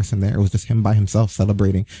single person there, it was just him by himself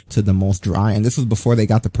celebrating to the most dry. And this was before they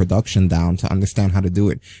got the production down to understand how to do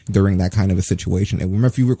it during that kind of a situation. And remember,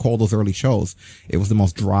 if you recall those early shows, it was the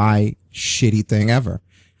most dry, shitty thing ever.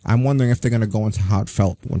 I'm wondering if they're going to go into how it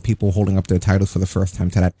felt when people were holding up their titles for the first time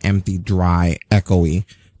to that empty, dry, echoey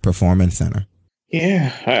performance center.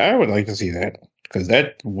 Yeah, I would like to see that, because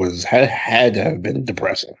that had to have been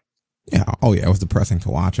depressing. Yeah, oh yeah, it was depressing to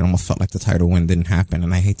watch. It almost felt like the title win didn't happen,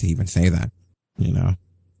 and I hate to even say that, you know.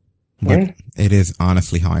 But it is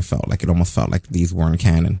honestly how I felt. Like, it almost felt like these weren't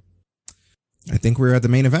canon. I think we're at the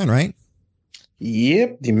main event, right?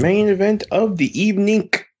 Yep, the main event of the evening.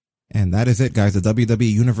 And that is it, guys. The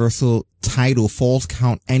WWE Universal title Falls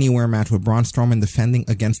Count Anywhere match with Braun Strowman defending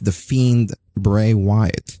against The Fiend Bray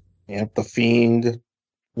Wyatt. Yep, The Fiend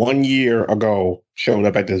 1 year ago showed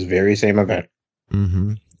up at this very same event.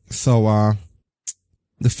 Mm-hmm. So,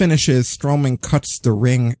 the finish is Strowman cuts the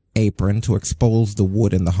ring apron to expose the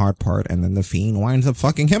wood in the hard part, and then The Fiend winds up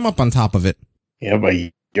fucking him up on top of it. Yeah, but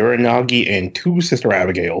Uranagi and 2 Sister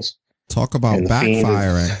Abigails. Talk about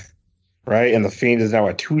backfiring. Right, and the Fiend is now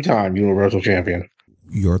a 2-time Universal Champion.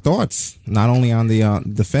 Your thoughts, not only on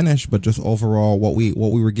the finish, but just overall what we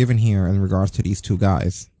were given here in regards to these 2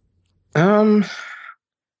 guys. It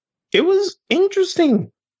was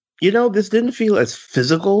interesting. This didn't feel as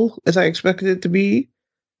physical as I expected it to be.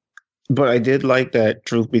 But I did like that,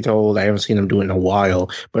 truth be told, I haven't seen them do it in a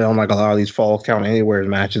while. But unlike a lot of these Falls Count Anywhere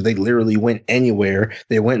matches, they literally went anywhere.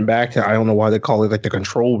 They went back to, I don't know why they call it like the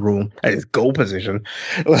control room at its go position.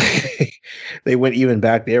 They went even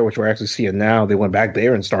back there, which we're actually seeing now. They went back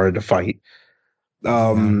there and started to fight.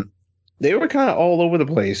 They were kind of all over the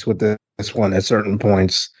place with this one at certain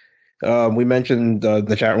points. We mentioned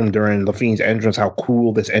the chat room during the Fiend's entrance, how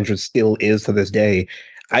cool this entrance still is to this day.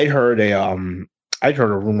 I'd heard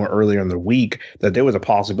a rumor earlier in the week that there was a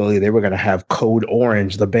possibility they were going to have Code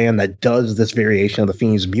Orange, the band that does this variation of the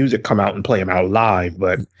Fiend's music, come out and play them out live.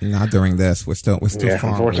 But not during this. We're still far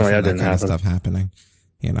unfortunately, away from that kind of stuff happening.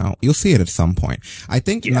 You'll see it at some point. I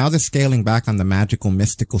think now they're scaling back on the magical,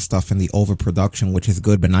 mystical stuff and the overproduction, which is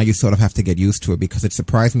good, but now you sort of have to get used to it, because it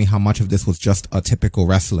surprised me how much of this was just a typical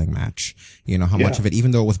wrestling match. How much of it,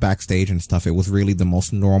 even though it was backstage and stuff, it was really the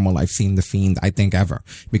most normal I've seen the Fiend, I think, ever.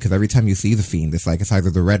 Because every time you see the Fiend, it's like it's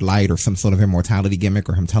either the red light or some sort of immortality gimmick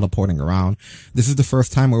or him teleporting around. This is the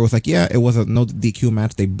first time where it was like, it was a no DQ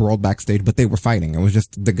match. They brawled backstage, but they were fighting. It was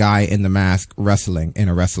just the guy in the mask wrestling in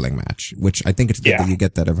a wrestling match, which I think it's good that you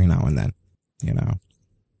get that every now and then, it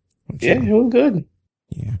was good.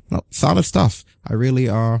 No, solid stuff. I really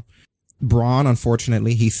Braun,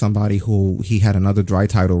 unfortunately, he's somebody who he had another dry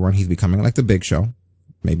title run. He's becoming like the Big Show.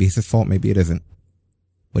 Maybe it's his fault, maybe it isn't,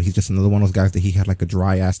 but he's just another one of those guys that he had like a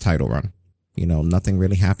dry ass title run. Nothing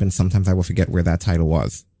really happened. Sometimes I will forget where that title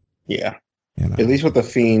was. At least with the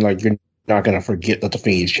Fiend, like, you're not gonna forget that the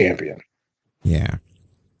Fiend's champion.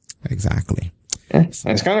 Exactly. And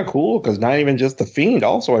it's kind of cool because not even just the Fiend.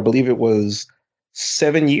 Also, I believe it was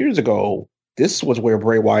 7 years ago. This was where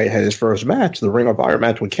Bray Wyatt had his first match, the Ring of Fire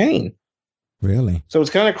match with Kane. Really? So it's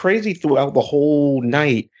kind of crazy throughout the whole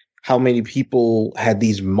night how many people had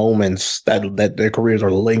these moments that their careers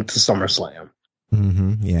are linked to SummerSlam.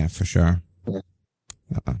 Mm-hmm. Yeah, for sure.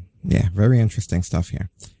 Very interesting stuff here.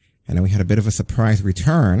 And then we had a bit of a surprise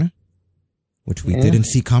return, which we didn't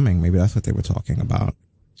see coming. Maybe that's what they were talking about.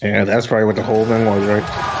 Yeah, that's probably what the whole thing was, right?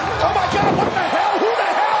 Oh my God, what the hell? Who the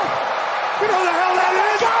hell? You know who the hell that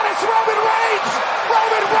is? God, it's Roman Reigns!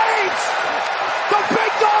 Roman Reigns! The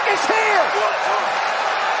big dog is here!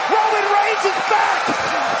 Roman Reigns is back!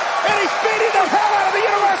 And he's beating the hell out of the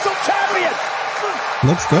Universal Champion!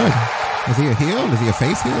 Looks good. Is he a heel? Is he a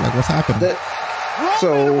face heel? Like, what's happening?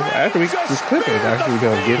 So, after this clip, we're actually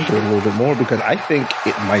going to get into it a little bit more because I think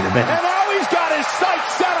it might have been. And now he's got his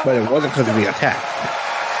sights set up. But it wasn't because of the attack.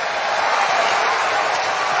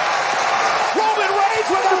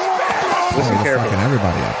 Listen carefully. Fucking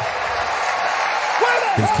everybody up.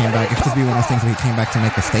 He just came back. It could be one of those things where he came back to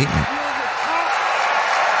make a statement.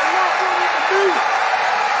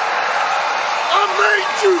 I made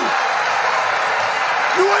you.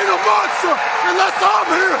 You ain't a monster unless I'm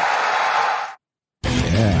here.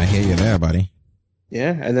 Yeah, I hear you there, buddy.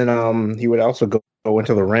 Yeah, and then he would also go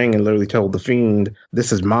into the ring and literally tell the Fiend,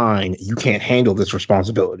 "This is mine. You can't handle this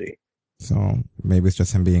responsibility." So maybe it's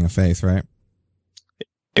just him being a face, right?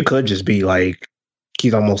 It could just be like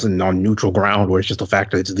he's almost on neutral ground where it's just the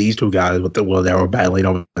fact that it's these 2 guys that were battling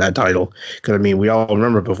over that title. Because, I mean, we all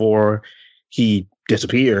remember before he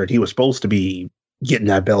disappeared, he was supposed to be getting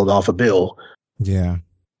that belt off of Bill. Yeah.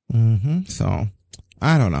 Mm-hmm. So,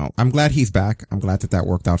 I don't know. I'm glad he's back. I'm glad that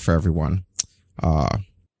worked out for everyone.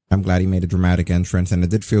 I'm glad he made a dramatic entrance, and it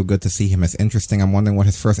did feel good to see him as interesting. I'm wondering what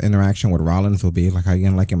his first interaction with Rollins will be. Like, how you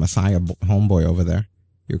gonna like a Messiah homeboy over there?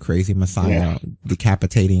 Your crazy Messiah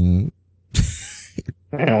decapitating.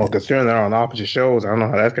 Well, considering they're on opposite shows, I don't know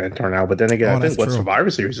how that's going to turn out. But then again, I think what Survivor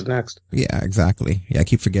Series is next. Yeah, exactly. Yeah, I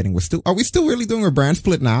keep forgetting. Are we still really doing a brand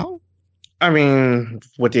split now? I mean,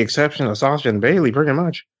 with the exception of Sasha and Bayley, pretty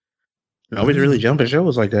much. Nobody's really jumping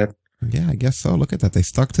shows like that. Yeah, I guess so. Look at that. They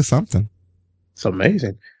stuck to something. It's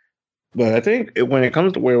amazing. But I think when it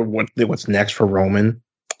comes to what's next for Roman,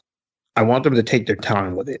 I want them to take their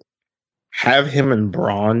time with it. Have him and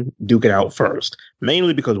Braun duke it out first.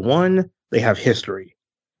 Mainly because, 1, they have history.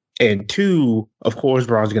 And 2, of course,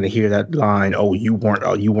 Braun's going to hear that line, "Oh, you weren't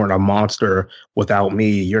a monster without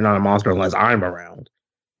me. You're not a monster unless I'm around."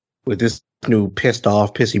 With this new pissed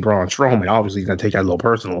off, pissy Braun Strowman, obviously he's going to take that a little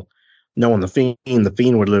personal. Knowing the Fiend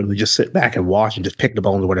would literally just sit back and watch and just pick the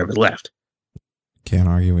bones of whatever's left. Can't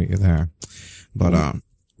argue with you there. But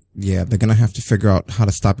Yeah, they're gonna have to figure out how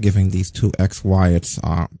to stop giving these two ex-Wyatts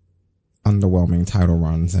underwhelming title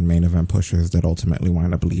runs and main event pushes that ultimately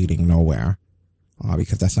wind up leading nowhere,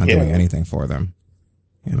 because that's not doing anything for them,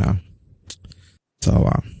 you know.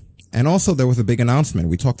 So, and also there was a big announcement.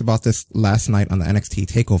 We talked about this last night on the NXT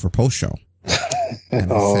TakeOver post show.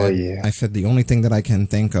 And I said the only thing that I can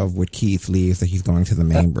think of with Keith Lee is that he's going to the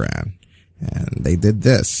main brand, and they did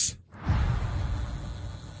this.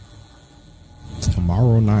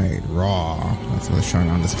 Tomorrow night, Raw, that's what it's showing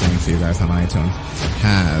on the screen for you guys on iTunes,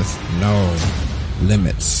 has no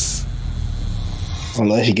limits.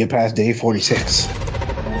 Unless you get past day 46.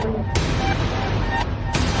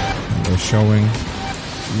 And they're showing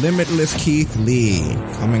Limitless Keith Lee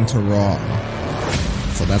coming to Raw.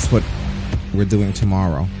 So that's what we're doing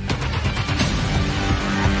tomorrow.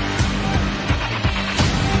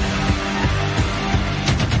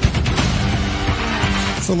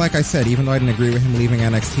 So like I said, even though I didn't agree with him leaving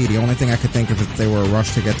NXT, the only thing I could think of is that they were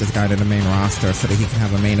rushed to get this guy to the main roster so that he can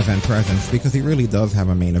have a main event presence, because he really does have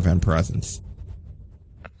a main event presence.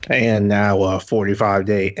 And now a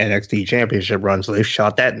 45-day NXT championship run, so they've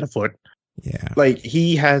shot that in the foot. Yeah. Like,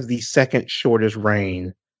 he has the second shortest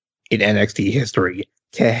reign in NXT history.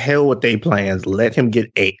 To hell with their plans. Let him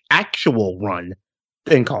get a actual run,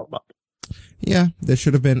 then call him up. Yeah, there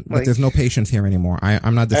should have been, but there's no patience here anymore.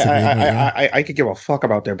 I'm not disagreeing with you. I could give a fuck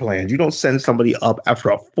about their plans. You don't send somebody up after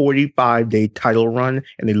a 45-day title run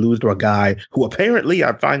and they lose to a guy who apparently,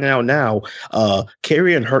 I'm finding out now,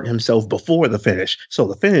 Karrion hurt himself before the finish. So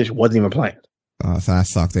the finish wasn't even planned. So that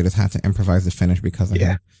sucked. They just had to improvise the finish because of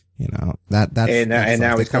him. You know, that's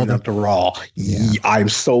now he's coming up to Raw. Yeah. I'm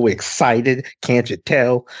so excited. Can't you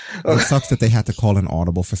tell? It sucks that they had to call an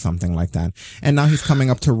audible for something like that. And now he's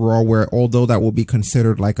coming up to Raw, where although that will be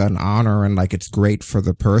considered like an honor and like it's great for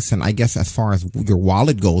the person, I guess as far as your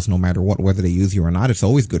wallet goes, no matter what, whether they use you or not, it's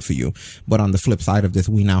always good for you. But on the flip side of this,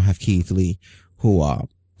 we now have Keith Lee, who,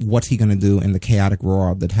 what's he going to do in the chaotic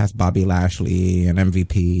Raw that has Bobby Lashley and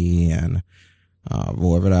MVP and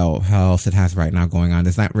whatever else it has right now going on?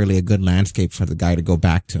 There's not really a good landscape for the guy to go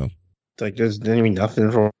back to. It's like there's even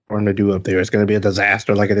nothing for him to do up there. It's going to be a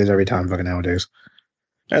disaster like it is every time fucking nowadays.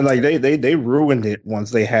 And like they ruined it once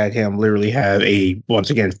they had him literally have a, once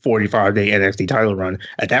again, 45-day NXT title run.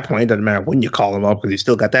 At that point, it doesn't matter when you call him up because he's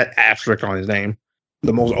still got that asterisk on his name.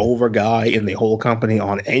 The most over guy in the whole company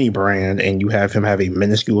on any brand, and you have him have a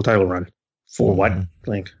minuscule title run. For what?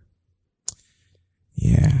 Like,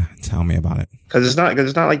 yeah, tell me about it. Because it's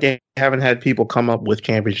not like they haven't had people come up with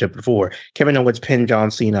championship before. Kevin Owens pinned John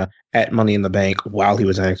Cena at Money in the Bank while he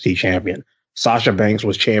was NXT champion. Sasha Banks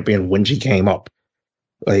was champion when she came up.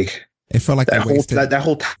 Like, it felt like that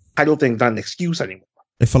whole title thing's not an excuse anymore.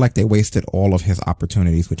 It felt like they wasted all of his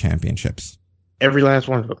opportunities with championships. Every last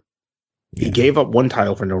one of them. Yeah. He gave up one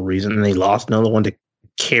title for no reason, and they lost another one to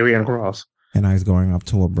Karrion Kross. And now he's going up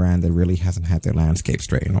to a brand that really hasn't had their landscape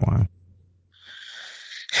straight in a while.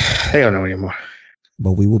 They don't know anymore.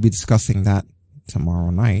 But we will be discussing that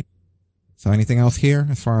tomorrow night. So anything else here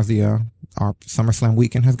as far as the our SummerSlam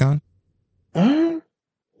weekend has gone?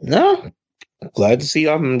 No. Glad to see.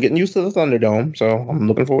 I'm getting used to the Thunderdome, so I'm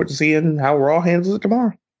looking forward to seeing how Raw handles it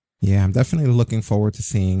tomorrow. Yeah, I'm definitely looking forward to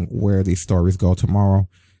seeing where these stories go tomorrow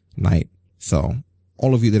night. So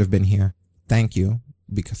all of you that have been here, thank you,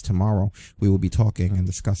 because tomorrow we will be talking and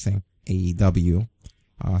discussing AEW.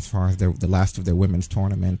 As far as the last of their women's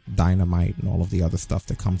tournament, Dynamite, and all of the other stuff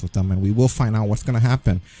that comes with them. And we will find out what's going to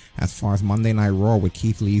happen as far as Monday Night Raw with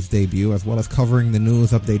Keith Lee's debut, as well as covering the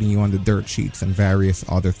news, updating you on the dirt sheets and various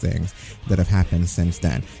other things that have happened since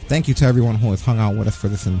then. Thank you to everyone who has hung out with us for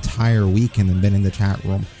this entire weekend and been in the chat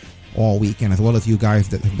room all weekend, as well as you guys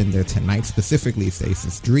that have been there tonight, specifically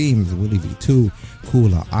Stasis Dreams, Willie V2,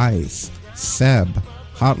 Cooler Ice, Seb,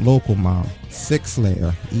 Hot Local Mom, Six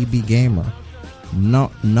Layer, EB Gamer,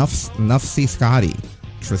 Nuffsy Scotty,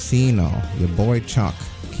 Tracino, your boy Chuck,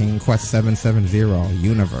 King Quest 770,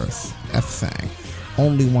 Universe, F-Sang,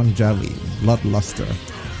 Only One Jelly, Bloodluster,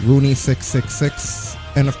 Rooney 666,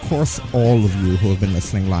 and of course all of you who have been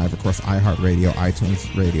listening live across iHeartRadio,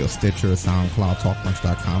 iTunes Radio, Stitcher, SoundCloud,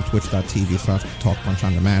 TalkBrunch.com, Twitch.tv/TalkBrunch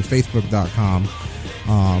on demand, Facebook.com,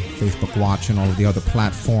 Facebook Watch, and all of the other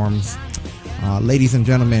platforms. Ladies and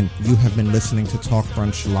gentlemen, you have been listening to Talk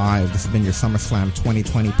Brunch Live. This has been your SummerSlam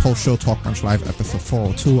 2020 post-show Talk Brunch Live episode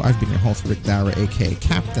 402. I've been your host, Rick Dara, a.k.a.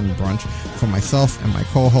 Captain Brunch. For myself and my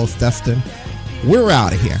co-host, Destin, we're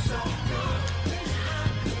out of here.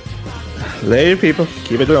 Later, people.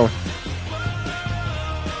 Keep it going.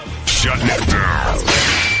 Shut